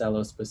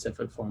Celo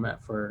specific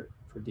format for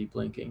deep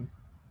linking.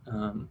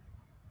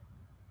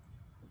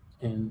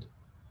 And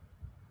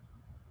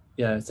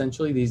yeah,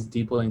 essentially these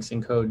deep links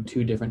encode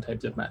two different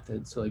types of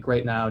methods. So like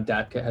right now,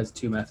 DAppKit has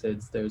two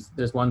methods.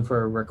 There's one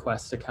for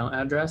request account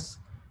address,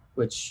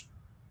 which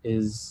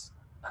is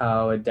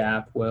how a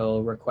DApp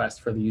will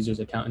request for the user's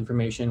account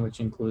information, which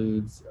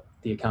includes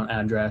the account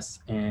address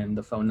and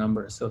the phone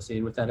number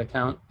associated with that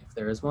account, if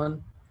there is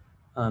one.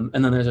 And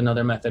then there's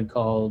another method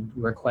called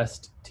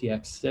request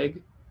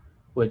txsig,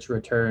 which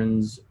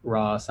returns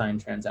raw signed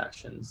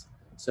transactions.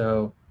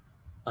 So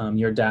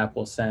your DApp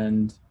will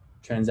send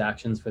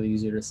transactions for the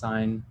user to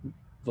sign.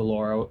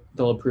 Velora,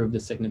 they'll approve the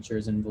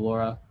signatures in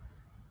Velora,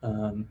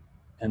 and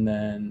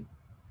then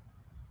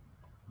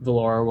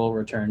Velora will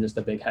return just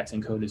a big hex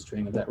encoded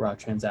string of that raw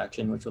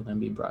transaction, which will then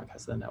be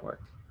broadcast to the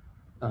network.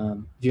 If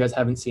you guys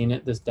haven't seen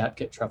it, this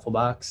DAppKit truffle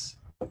box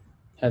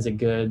has a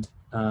good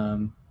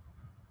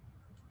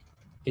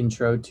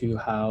intro to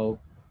how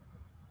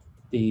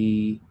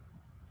the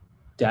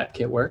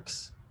DAppKit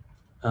works.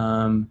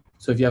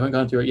 So if you haven't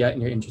gone through it yet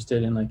and you're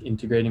interested in like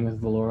integrating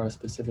with Velora,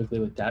 specifically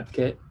with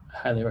DAppKit, I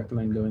highly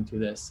recommend going through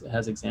this. It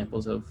has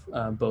examples of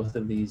both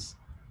of these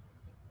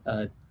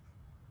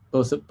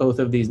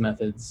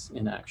methods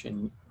in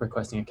action,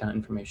 requesting account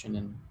information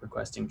and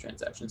requesting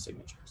transaction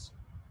signatures.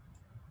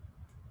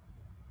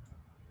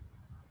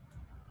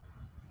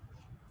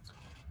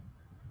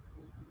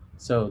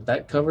 So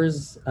that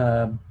covers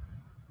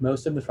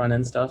most of the front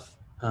end stuff.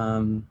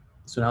 So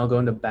now I'll go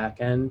into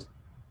back end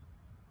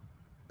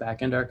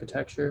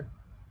architecture.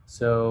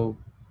 So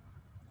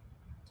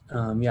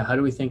yeah, how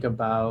do we think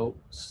about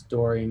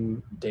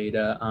storing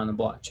data on a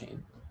blockchain?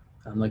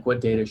 Like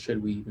what data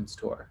should we even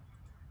store?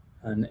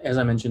 And as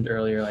I mentioned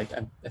earlier, like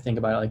I think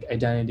about it, like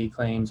identity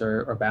claims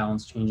or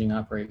balance changing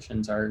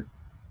operations are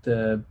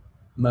the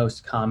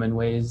most common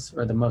ways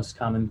or the most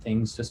common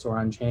things to store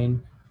on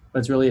chain. But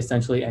it's really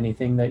essentially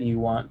anything that you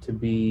want to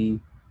be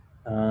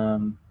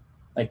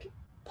like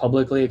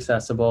publicly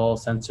accessible,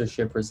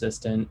 censorship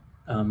resistant,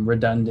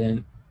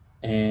 redundant,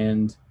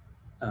 and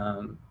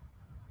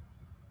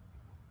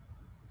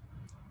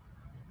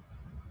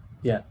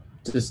yeah,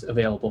 just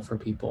available for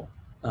people,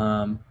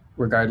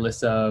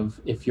 regardless of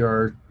if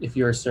your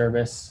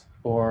service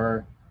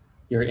or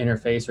your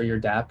interface or your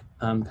DApp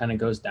kind of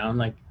goes down.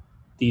 Like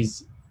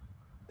this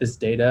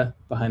data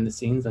behind the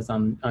scenes that's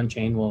on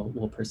chain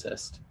will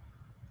persist.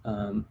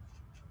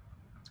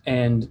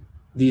 And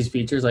these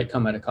features like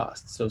come at a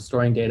cost. So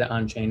storing data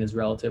on chain is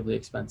relatively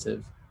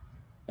expensive,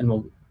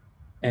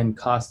 and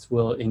costs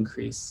will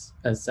increase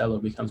as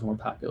Celo becomes more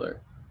popular.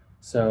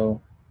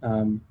 So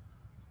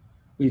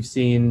we've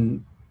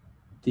seen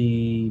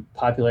the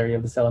popularity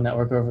of the Celo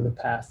network over the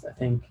past, I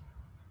think,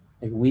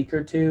 like week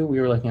or two.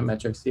 We were looking at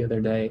metrics the other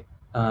day.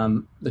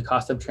 The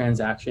cost of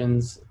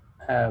transactions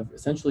have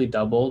essentially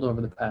doubled over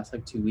the past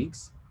like 2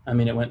 weeks. I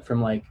mean, it went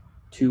from like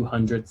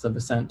 0.02 of a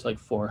cent to like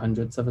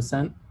 0.04 of a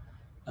cent.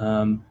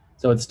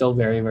 So it's still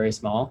very, very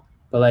small,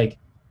 but like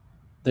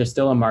there's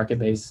still a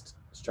market-based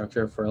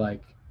structure for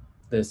like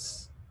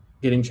this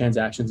getting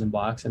transactions in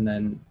blocks and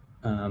then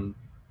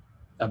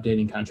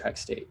updating contract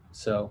state.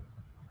 So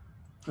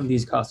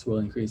these costs will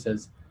increase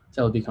as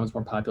Celo becomes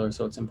more popular.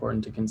 So it's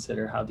important to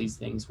consider how these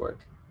things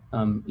work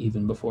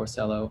even before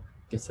Celo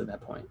gets to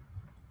that point.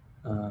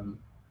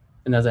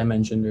 And as I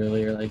mentioned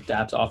earlier, like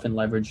dApps often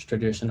leverage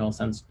traditional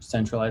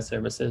centralized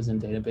services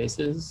and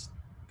databases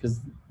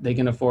because they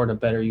can afford a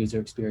better user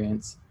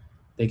experience.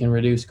 They can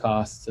reduce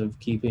costs of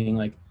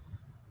keeping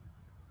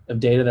of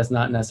data that's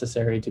not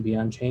necessary to be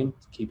on chain,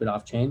 keep it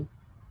off chain.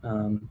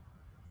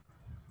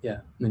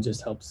 Yeah, and it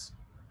just helps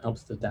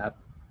the DApp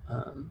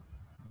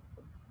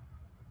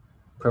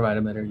provide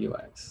a better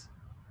UX.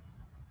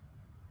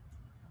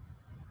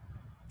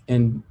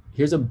 And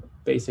here's a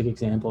basic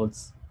example.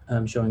 It's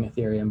showing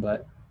Ethereum,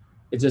 but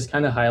it just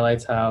kind of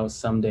highlights how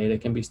some data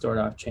can be stored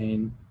off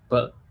chain,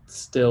 but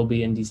still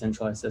be in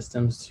decentralized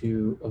systems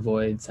to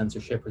avoid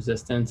censorship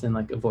resistance and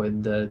like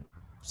avoid the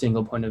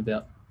single point of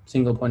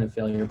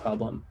failure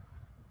problem.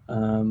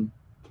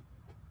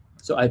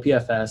 So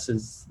IPFS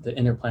is the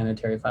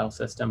interplanetary file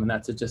system, and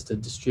that's just a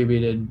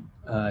distributed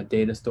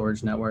data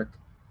storage network.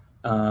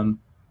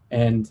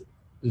 And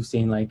we've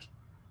seen like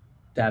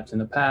dApps in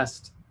the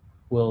past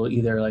will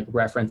either like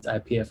reference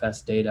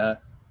IPFS data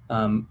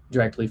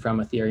directly from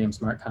Ethereum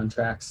smart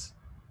contracts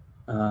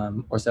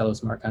or Celo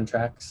smart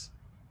contracts,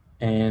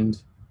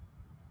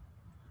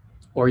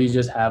 or you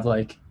just have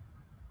like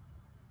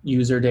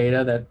user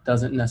data that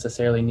doesn't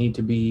necessarily need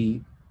to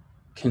be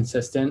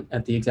consistent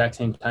at the exact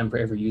same time for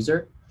every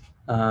user,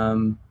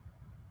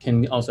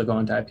 can also go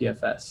into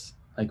IPFS.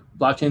 Like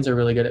blockchains are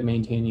really good at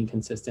maintaining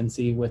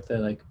consistency with the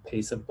like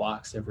pace of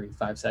blocks every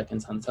 5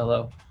 seconds on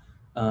Celo.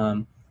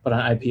 But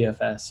on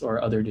IPFS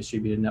or other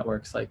distributed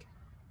networks, like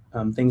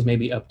things may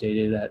be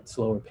updated at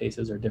slower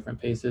paces or different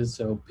paces.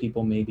 So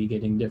people may be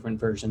getting different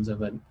versions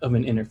of an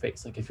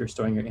interface, like if you're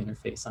storing your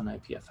interface on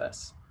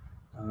IPFS.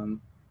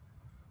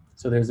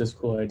 So there's this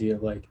cool idea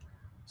of like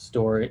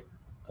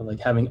like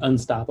having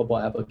unstoppable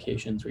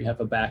applications where you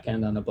have a back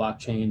end on a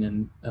blockchain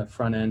and a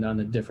front end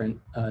on a different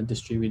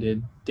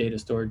distributed data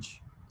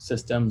storage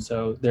system.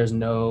 So there's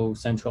no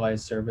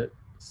centralized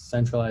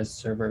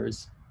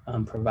servers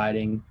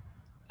providing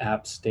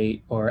app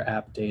state or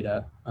app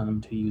data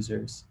to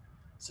users.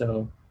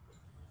 So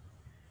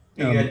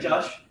yeah,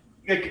 Josh,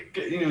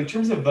 in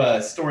terms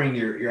of storing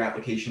your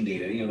application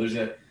data, there's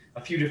a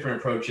few different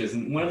approaches,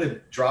 and one of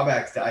the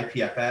drawbacks to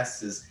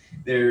IPFS is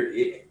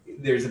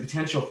there's a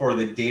potential for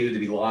the data to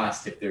be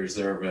lost if there's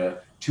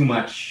too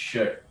much,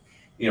 or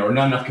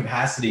not enough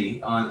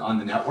capacity on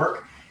the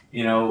network,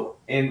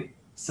 and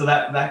so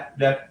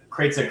that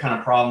creates a kind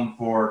of problem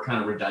for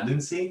kind of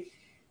redundancy.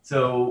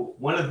 So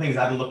one of the things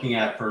I've been looking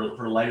at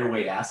for lighter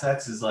weight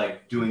assets is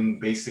like doing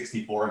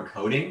base64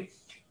 encoding,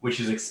 which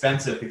is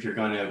expensive if you're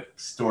going to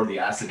store the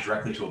asset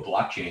directly to a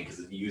blockchain because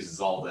it uses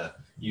a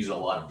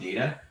lot of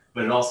data,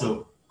 but it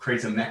also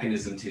creates a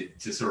mechanism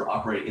to sort of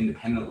operate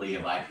independently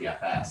of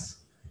IPFS.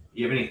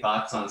 Do you have any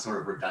thoughts on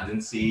sort of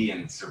redundancy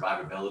and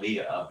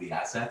survivability of the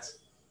assets?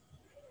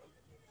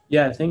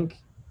 Yeah, I think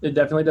it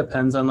definitely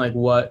depends on like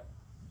what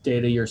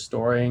data you're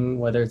storing,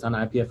 whether it's on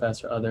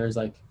IPFS or others.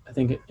 Like I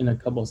think in a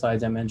couple of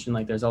slides I mentioned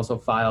like there's also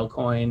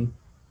Filecoin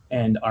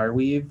and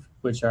Arweave,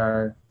 which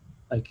are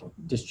like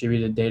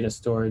distributed data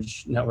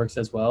storage networks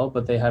as well,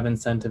 but they have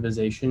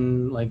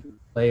incentivization like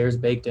layers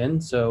baked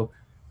in. So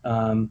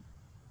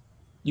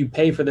you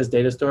pay for this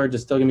data storage.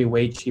 It's still gonna be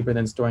way cheaper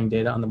than storing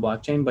data on the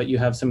blockchain, but you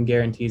have some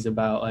guarantees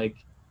about like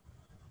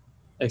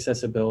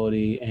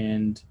accessibility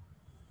and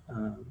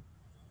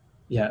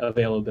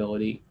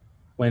availability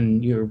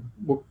when you're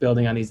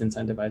building on these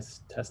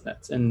incentivized test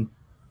nets. And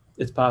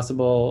it's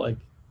possible like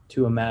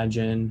to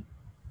imagine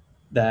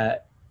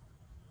that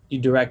you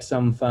direct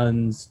some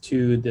funds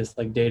to this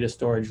like data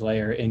storage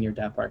layer in your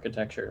DApp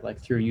architecture, like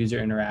through user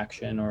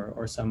interaction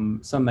or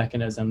some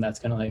mechanism that's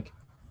going to like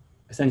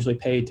essentially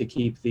pay to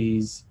keep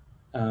these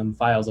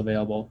files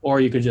available.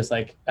 Or you could just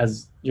like,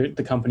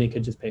 the company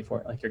could just pay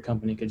for it. Like your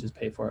company could just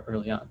pay for it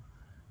early on.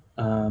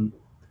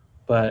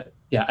 But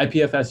yeah,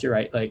 IPFS, you're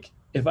right. Like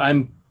if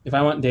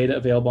I want data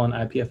available on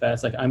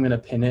IPFS, like I'm going to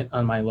pin it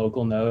on my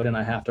local node and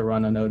I have to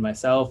run a node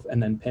myself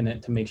and then pin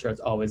it to make sure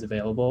it's always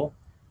available.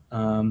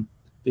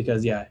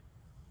 Because yeah,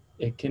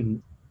 it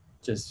can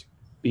just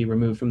be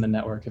removed from the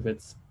network if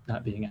it's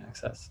not being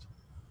accessed.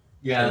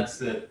 Yeah,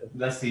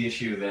 that's the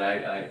issue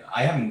that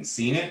I haven't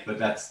seen it, but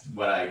that's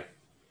what I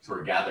sort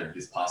of gathered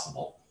is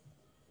possible.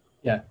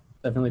 Yeah,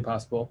 definitely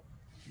possible.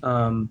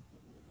 And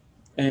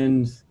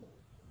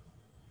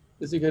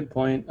it's a good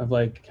point of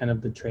like kind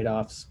of the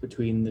trade-offs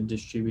between the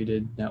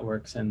distributed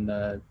networks and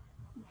the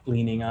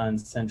leaning on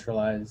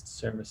centralized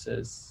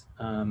services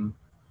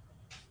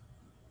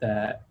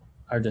that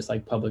are just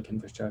like public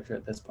infrastructure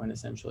at this point,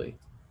 essentially.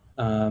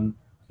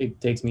 It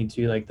takes me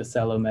to like the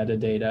Celo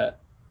metadata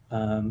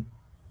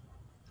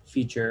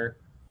feature,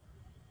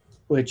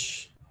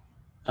 which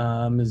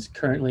is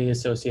currently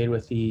associated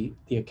with the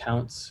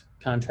accounts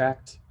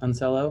contract on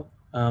Celo.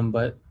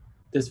 But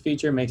this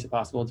feature makes it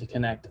possible to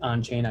connect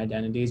on-chain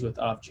identities with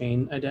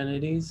off-chain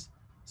identities.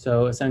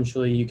 So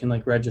essentially you can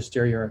like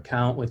register your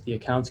account with the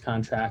accounts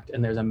contract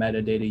and there's a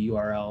metadata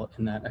URL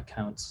in that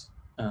accounts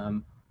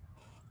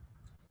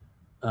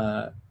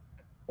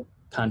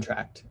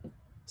contract.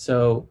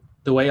 So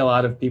the way a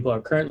lot of people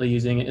are currently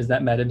using it is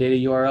that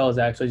metadata URL is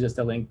actually just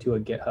a link to a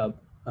GitHub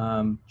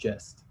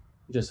just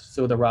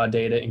so the raw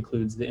data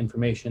includes the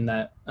information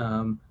that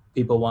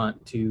people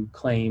want to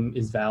claim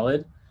is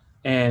valid.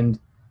 And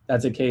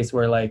that's a case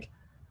where like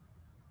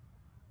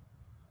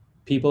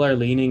people are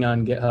leaning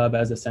on GitHub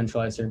as a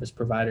centralized service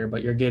provider,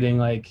 but you're getting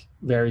like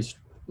very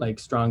like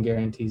strong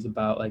guarantees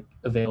about like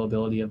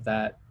availability of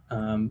that.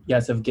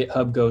 Yes, if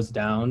GitHub goes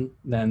down,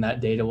 then that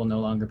data will no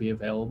longer be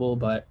available.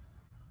 But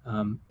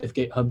if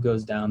GitHub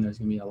goes down, there's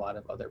gonna be a lot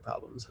of other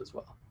problems as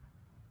well.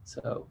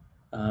 So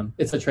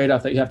it's a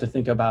trade-off that you have to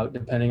think about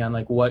depending on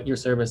like what your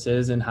service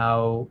is and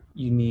how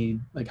you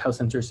need, like how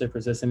censorship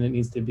resistant it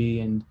needs to be,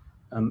 and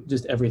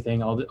just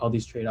everything, all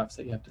these trade-offs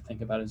that you have to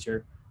think about as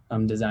you're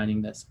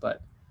designing this.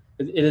 But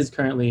it is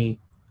currently,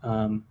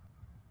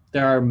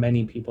 there are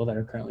many people that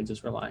are currently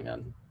just relying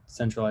on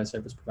centralized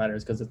service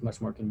providers because it's much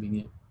more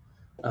convenient.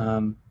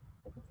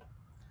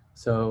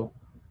 So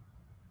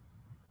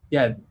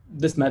yeah,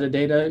 this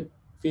metadata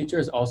feature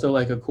is also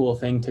like a cool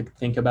thing to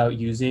think about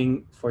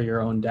using for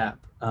your own DApp.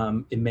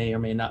 It may or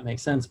may not make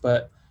sense,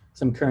 but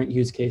some current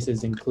use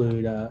cases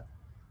include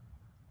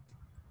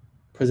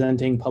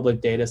presenting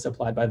public data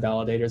supplied by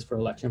validators for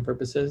election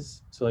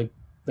purposes. So like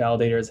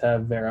validators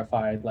have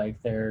verified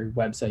like their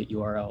website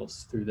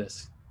URLs through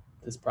this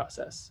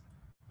process.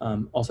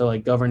 Also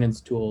like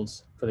governance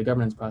tools for the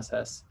governance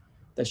process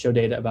that show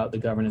data about the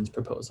governance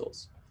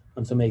proposals.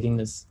 So making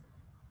this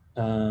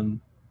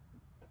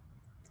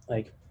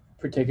like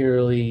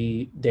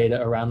particularly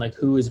data around like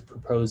who is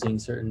proposing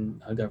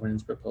certain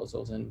governance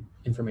proposals and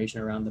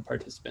information around the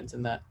participants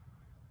in that.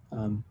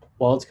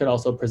 Wallets could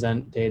also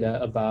present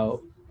data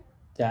about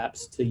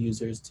dApps to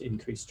users to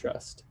increase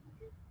trust.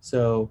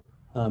 So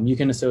you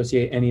can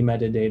associate any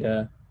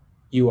metadata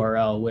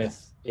URL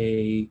with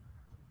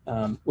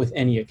with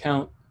any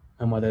account,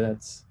 whether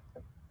that's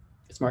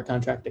a smart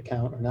contract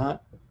account or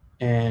not.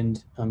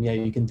 And yeah,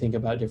 you can think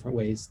about different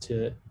ways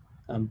to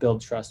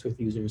build trust with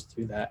users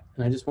through that.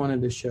 And I just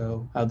wanted to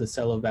show how the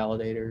Celo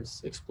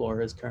Validators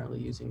Explorer is currently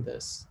using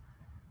this.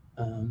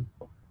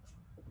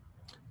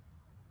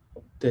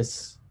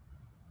 This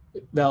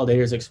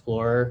Validators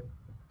Explorer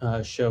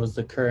shows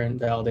the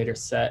current validator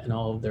set and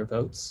all of their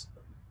votes.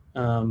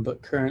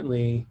 But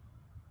currently,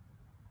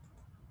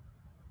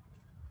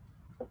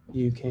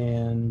 you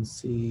can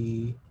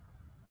see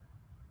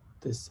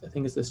this, I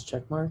think it's this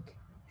check mark.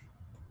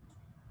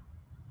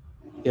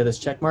 Yeah, this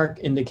check mark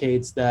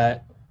indicates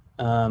that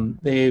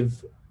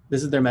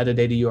this is their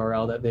metadata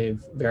URL that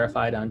they've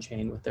verified on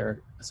chain with their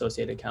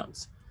associated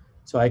accounts.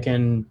 So I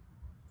can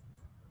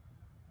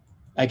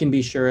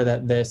be sure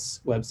that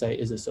this website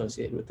is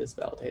associated with this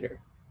validator.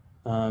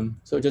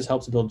 So it just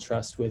helps build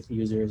trust with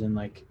users and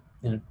like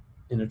in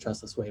a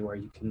trustless way where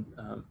you can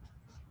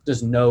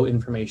just know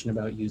information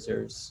about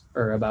users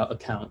or about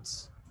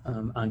accounts,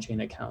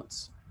 on-chain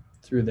accounts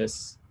through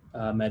this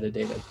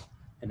metadata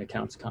and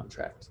accounts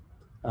contract.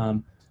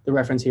 The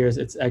reference here is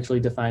it's actually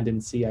defined in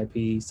CIP,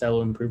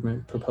 Celo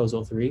Improvement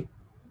Proposal 3.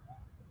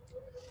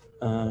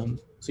 So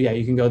yeah,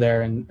 you can go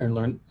there and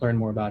learn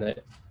more about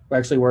it. We're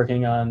actually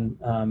working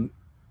on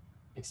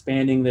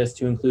expanding this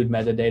to include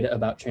metadata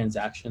about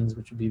transactions,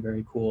 which would be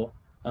very cool.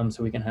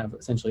 So we can have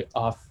essentially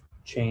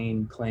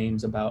off-chain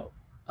claims about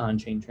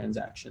on-chain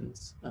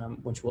transactions,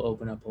 which will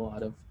open up a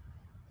lot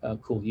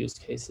of cool use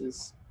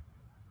cases.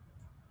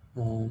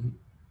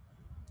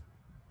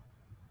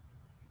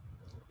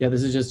 Yeah,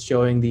 this is just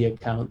showing the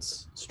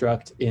accounts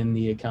struct in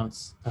the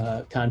accounts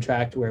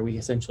contract where we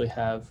essentially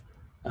have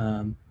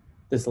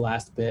this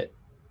last bit,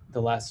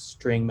 the last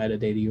string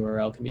metadata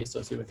URL can be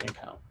associated with the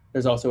account.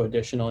 There's also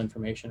additional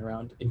information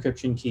around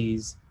encryption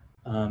keys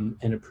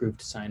and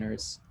approved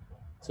signers.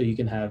 So you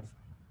can have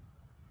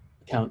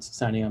accounts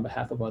signing on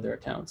behalf of other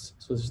accounts.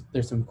 So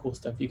there's some cool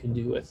stuff you can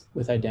do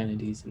with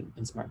identities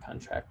and smart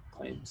contract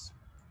claims.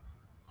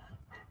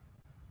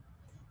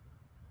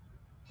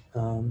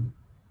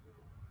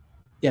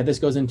 Yeah, this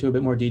goes into a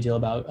bit more detail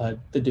about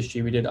the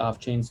distributed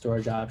off-chain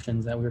storage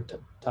options that we were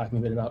talking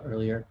a bit about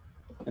earlier,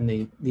 and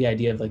the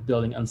idea of like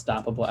building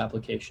unstoppable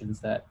applications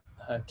that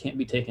can't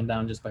be taken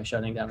down just by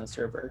shutting down a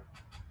server.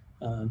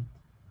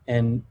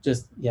 And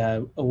just,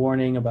 yeah, a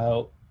warning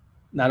about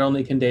not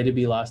only can data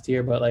be lost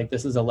here, but like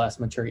this is a less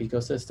mature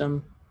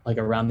ecosystem, like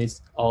around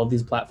all of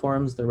these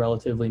platforms, they're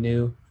relatively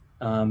new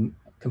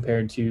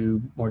compared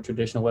to more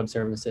traditional web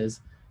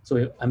services.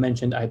 So I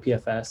mentioned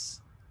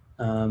IPFS.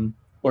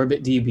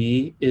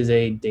 OrbitDB is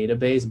a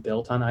database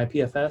built on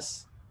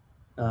IPFS.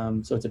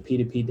 So it's a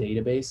P2P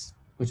database,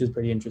 which is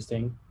pretty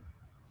interesting.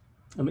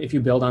 If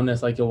you build on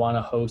this, like you'll want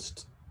to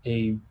host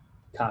a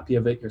copy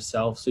of it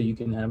yourself so you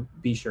can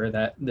be sure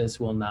that this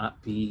will not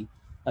be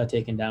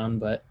taken down,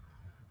 but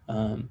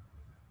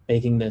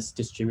making this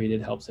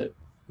distributed helps it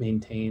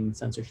maintain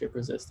censorship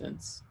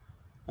resistance.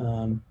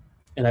 And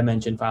I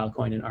mentioned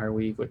Filecoin and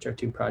Arweave, which are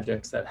two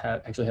projects that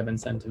actually have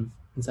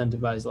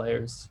incentivized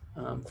layers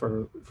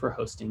for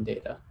hosting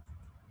data.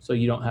 So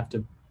you don't have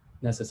to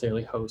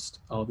necessarily host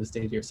all of this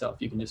data yourself.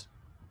 You can just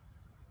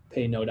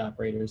pay node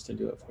operators to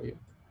do it for you.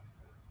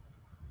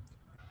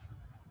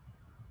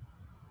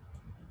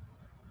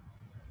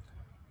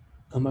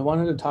 I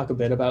wanted to talk a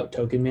bit about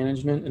token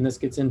management, and this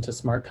gets into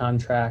smart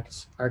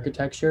contract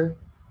architecture.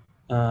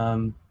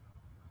 So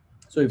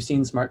we've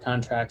seen smart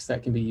contracts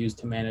that can be used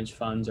to manage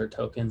funds or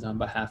tokens on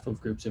behalf of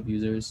groups of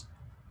users.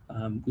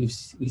 We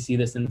see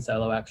this in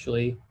Celo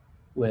actually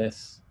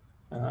with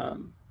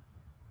the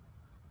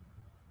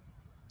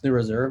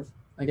reserve,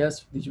 I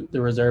guess.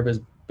 The reserve is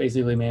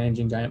basically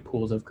managing giant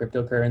pools of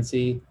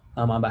cryptocurrency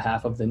on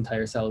behalf of the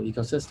entire Celo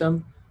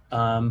ecosystem.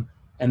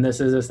 And this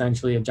is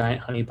essentially a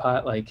giant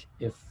honeypot. Like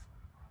if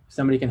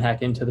somebody can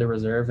hack into the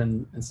reserve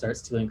and start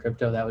stealing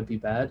crypto, that would be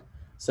bad.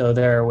 So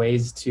there are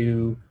ways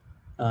to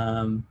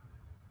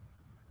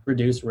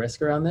reduce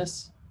risk around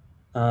this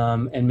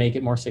and make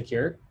it more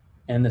secure.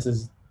 And this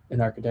is an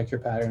architecture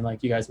pattern,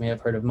 like you guys may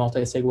have heard of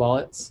multi-sig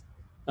wallets,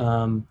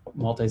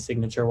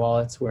 multi-signature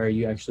wallets, where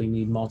you actually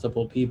need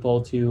multiple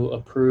people to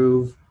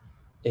approve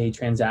a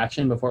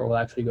transaction before it will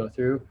actually go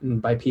through.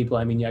 And by people,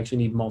 I mean you actually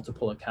need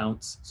multiple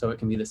accounts, so it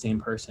can be the same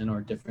person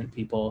or different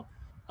people.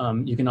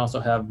 You can also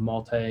have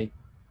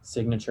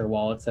multi-signature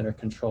wallets that are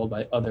controlled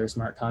by other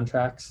smart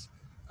contracts,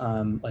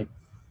 like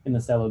in the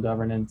Celo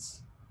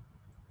governance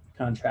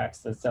contracts.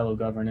 The Celo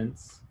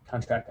governance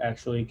contract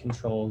actually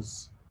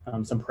controls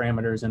some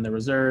parameters in the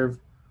reserve.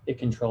 It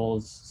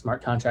controls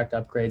smart contract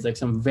upgrades, like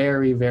some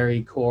very,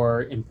 very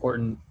core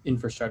important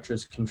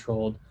infrastructures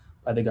controlled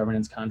by the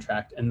governance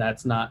contract, and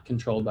that's not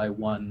controlled by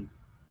one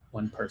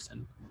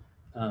person.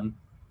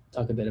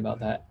 Talk a bit about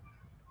that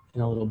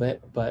in a little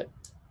bit, but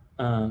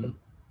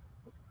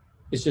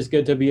it's just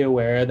good to be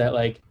aware that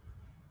like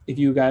if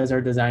you guys are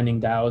designing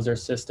DAOs or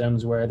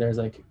systems where there's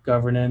like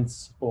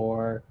governance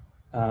or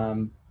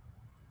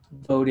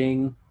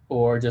voting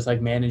or just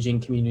like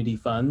managing community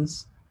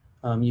funds,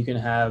 you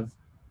can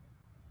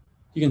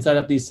set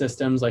up these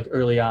systems like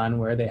early on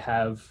where they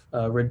have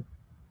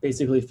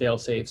basically fail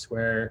safes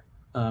where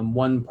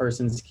one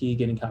person's key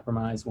getting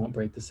compromised won't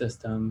break the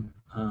system.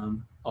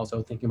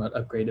 Also thinking about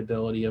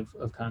upgradability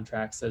of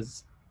contracts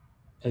as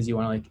you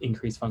want to like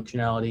increase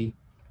functionality.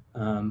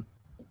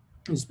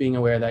 Just being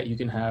aware that you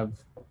can have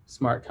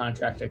smart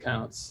contract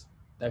accounts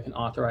that can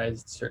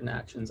authorize certain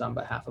actions on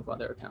behalf of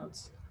other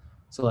accounts.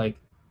 So like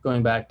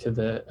going back to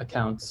the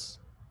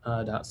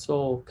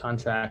accounts.sol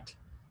contract,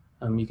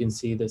 you can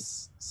see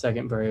this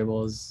second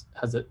variable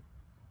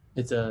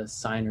it's a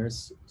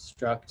signers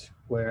struct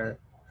where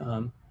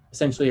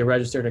essentially a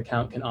registered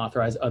account can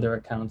authorize other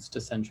accounts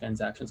to send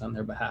transactions on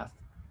their behalf.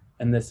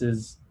 And this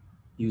is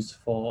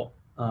useful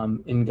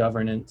in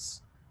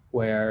governance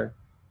where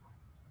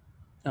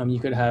you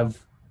could have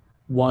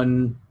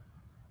one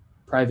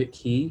private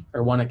key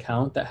or one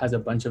account that has a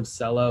bunch of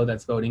Celo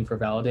that's voting for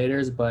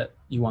validators, but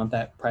you want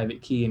that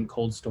private key in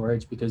cold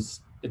storage because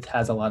it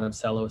has a lot of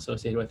Celo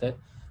associated with it.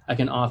 I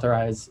can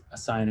authorize a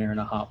signer and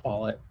a hot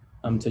wallet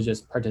to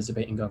just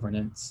participate in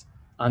governance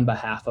on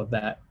behalf of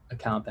that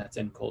account that's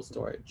in cold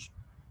storage.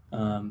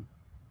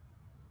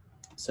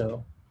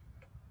 So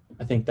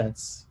I think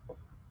that's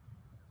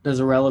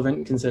a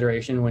relevant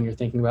consideration when you're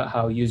thinking about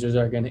how users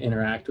are going to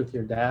interact with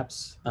your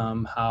dApps,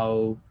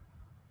 how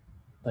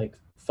like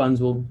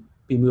funds will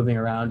be moving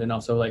around, and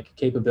also like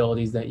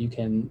capabilities that you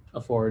can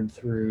afford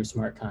through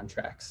smart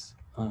contracts.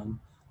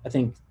 I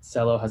think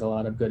Celo has a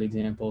lot of good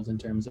examples in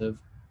terms of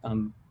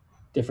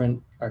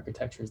different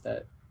architectures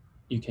that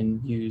you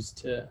can use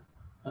to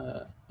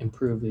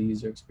improve the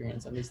user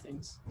experience on these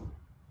things.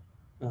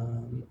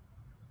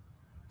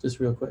 Just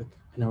real quick,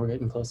 I know we're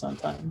getting close on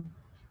time.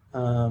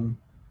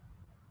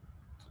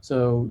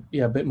 So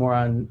yeah, a bit more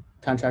on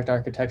contract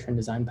architecture and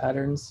design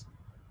patterns.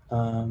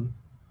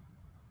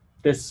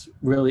 This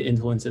really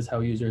influences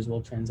how users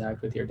will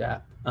transact with your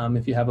dApp.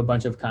 If you have a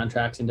bunch of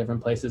contracts in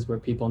different places where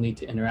people need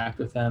to interact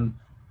with them,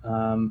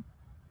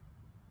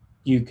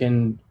 you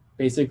can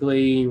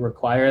basically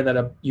require that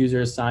a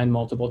user sign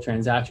multiple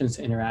transactions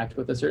to interact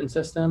with a certain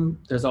system.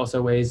 There's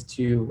also ways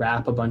to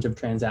wrap a bunch of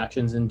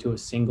transactions into a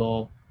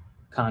single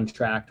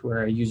contract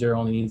where a user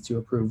only needs to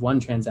approve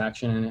one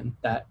transaction, and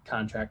that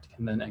contract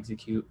can then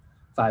execute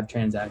 5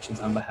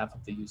 transactions on behalf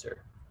of the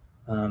user.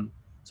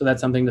 So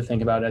that's something to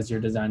think about as you're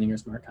designing your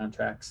smart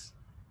contracts,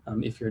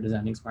 if you're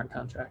designing smart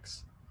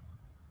contracts.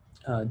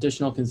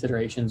 Additional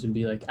considerations would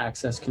be like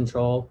access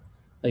control,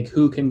 like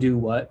who can do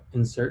what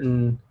in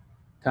certain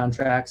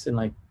contracts, and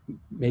like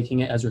making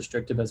it as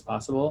restrictive as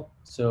possible.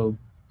 So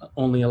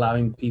only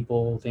allowing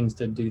people things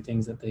to do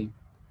things that they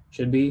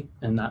should be,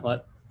 and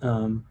not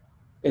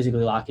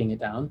basically locking it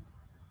down.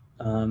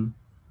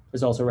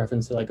 There's also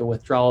reference to like a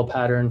withdrawal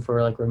pattern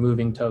for like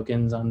removing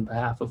tokens on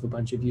behalf of a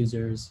bunch of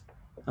users.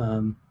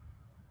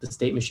 The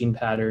state machine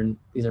pattern,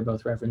 these are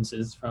both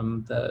references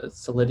from the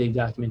Solidity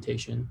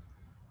documentation.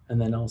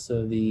 And then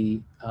also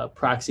the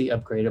proxy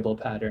upgradable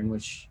pattern,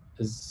 which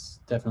is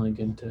definitely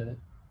good to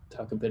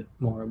talk a bit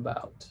more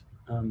about.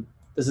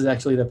 This is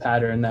actually the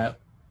pattern that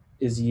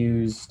is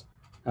used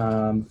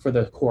for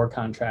the core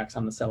contracts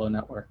on the Celo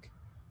network.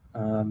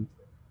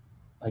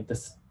 Like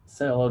the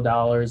Celo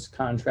dollars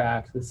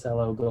contract, the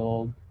Celo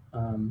gold,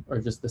 or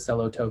just the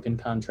Celo token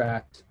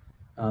contract,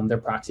 they're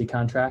proxy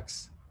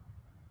contracts.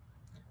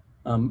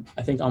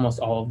 I think almost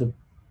all of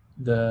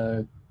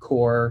the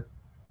core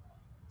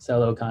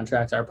Celo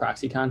contracts are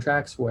proxy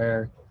contracts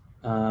where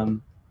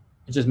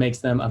it just makes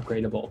them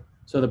upgradable.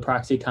 So the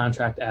proxy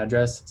contract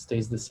address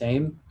stays the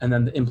same, and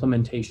then the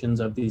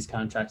implementations of these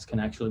contracts can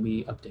actually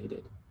be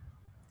updated.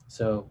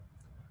 So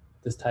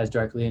this ties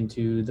directly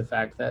into the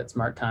fact that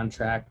smart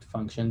contract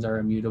functions are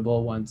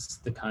immutable once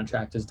the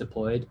contract is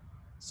deployed.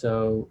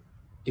 So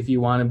if you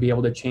want to be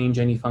able to change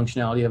any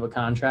functionality of a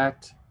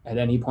contract at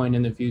any point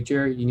in the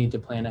future, you need to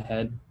plan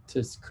ahead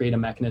to create a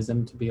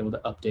mechanism to be able to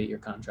update your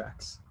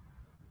contracts.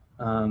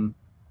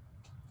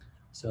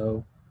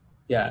 So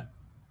yeah,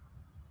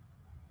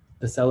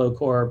 the Celo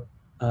core,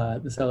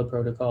 the Celo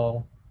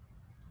protocol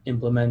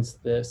implements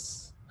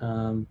this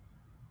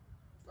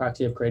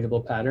proxy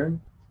upgradable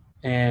pattern,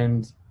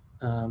 and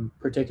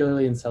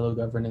particularly in Celo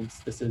governance,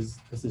 this is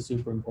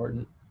super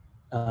important.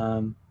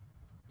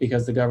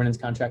 because the governance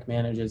contract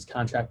manages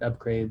contract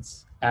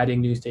upgrades,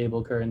 adding new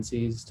stable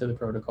currencies to the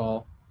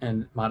protocol,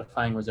 and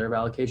modifying reserve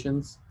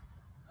allocations.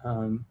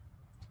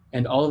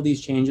 And all of these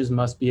changes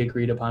must be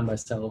agreed upon by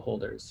Celo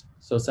holders.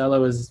 So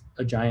Celo is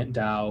a giant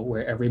DAO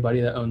where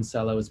everybody that owns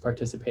Celo is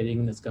participating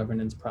in this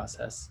governance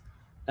process.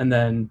 And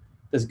then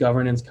this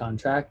governance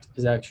contract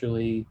is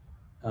actually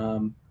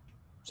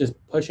just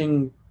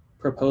pushing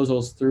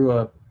proposals through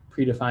a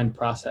predefined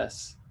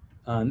process.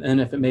 And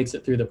if it makes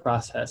it through the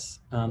process,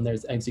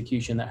 there's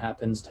execution that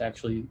happens to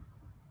actually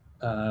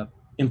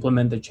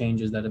implement the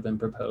changes that have been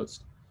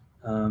proposed.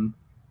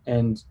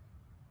 And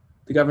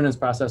the governance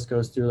process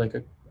goes through like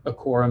a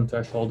quorum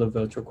threshold of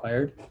votes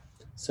required.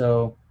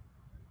 So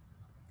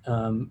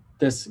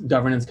this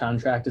governance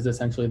contract is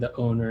essentially the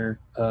owner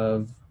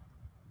of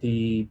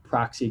the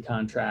proxy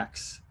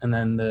contracts, and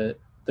then the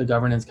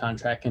governance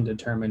contract can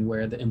determine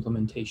where the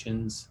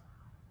implementations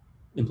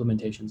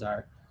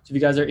are. So if you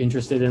guys are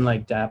interested in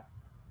like DApp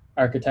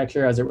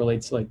architecture as it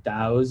relates to like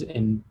DAOs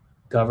and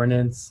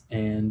governance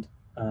and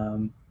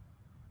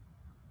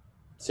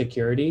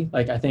security,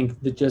 like I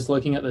think that just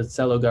looking at the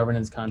Celo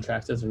governance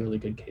contracts is a really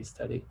good case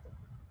study.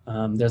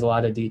 There's a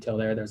lot of detail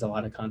there. There's a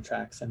lot of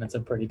contracts, and it's a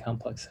pretty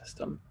complex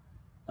system.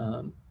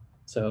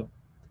 So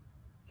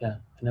yeah,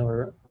 I know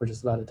we're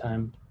just about out of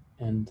time,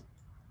 and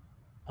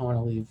I want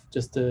to leave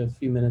just a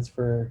few minutes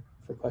for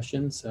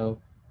questions. So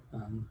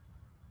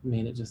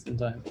made it just in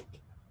time.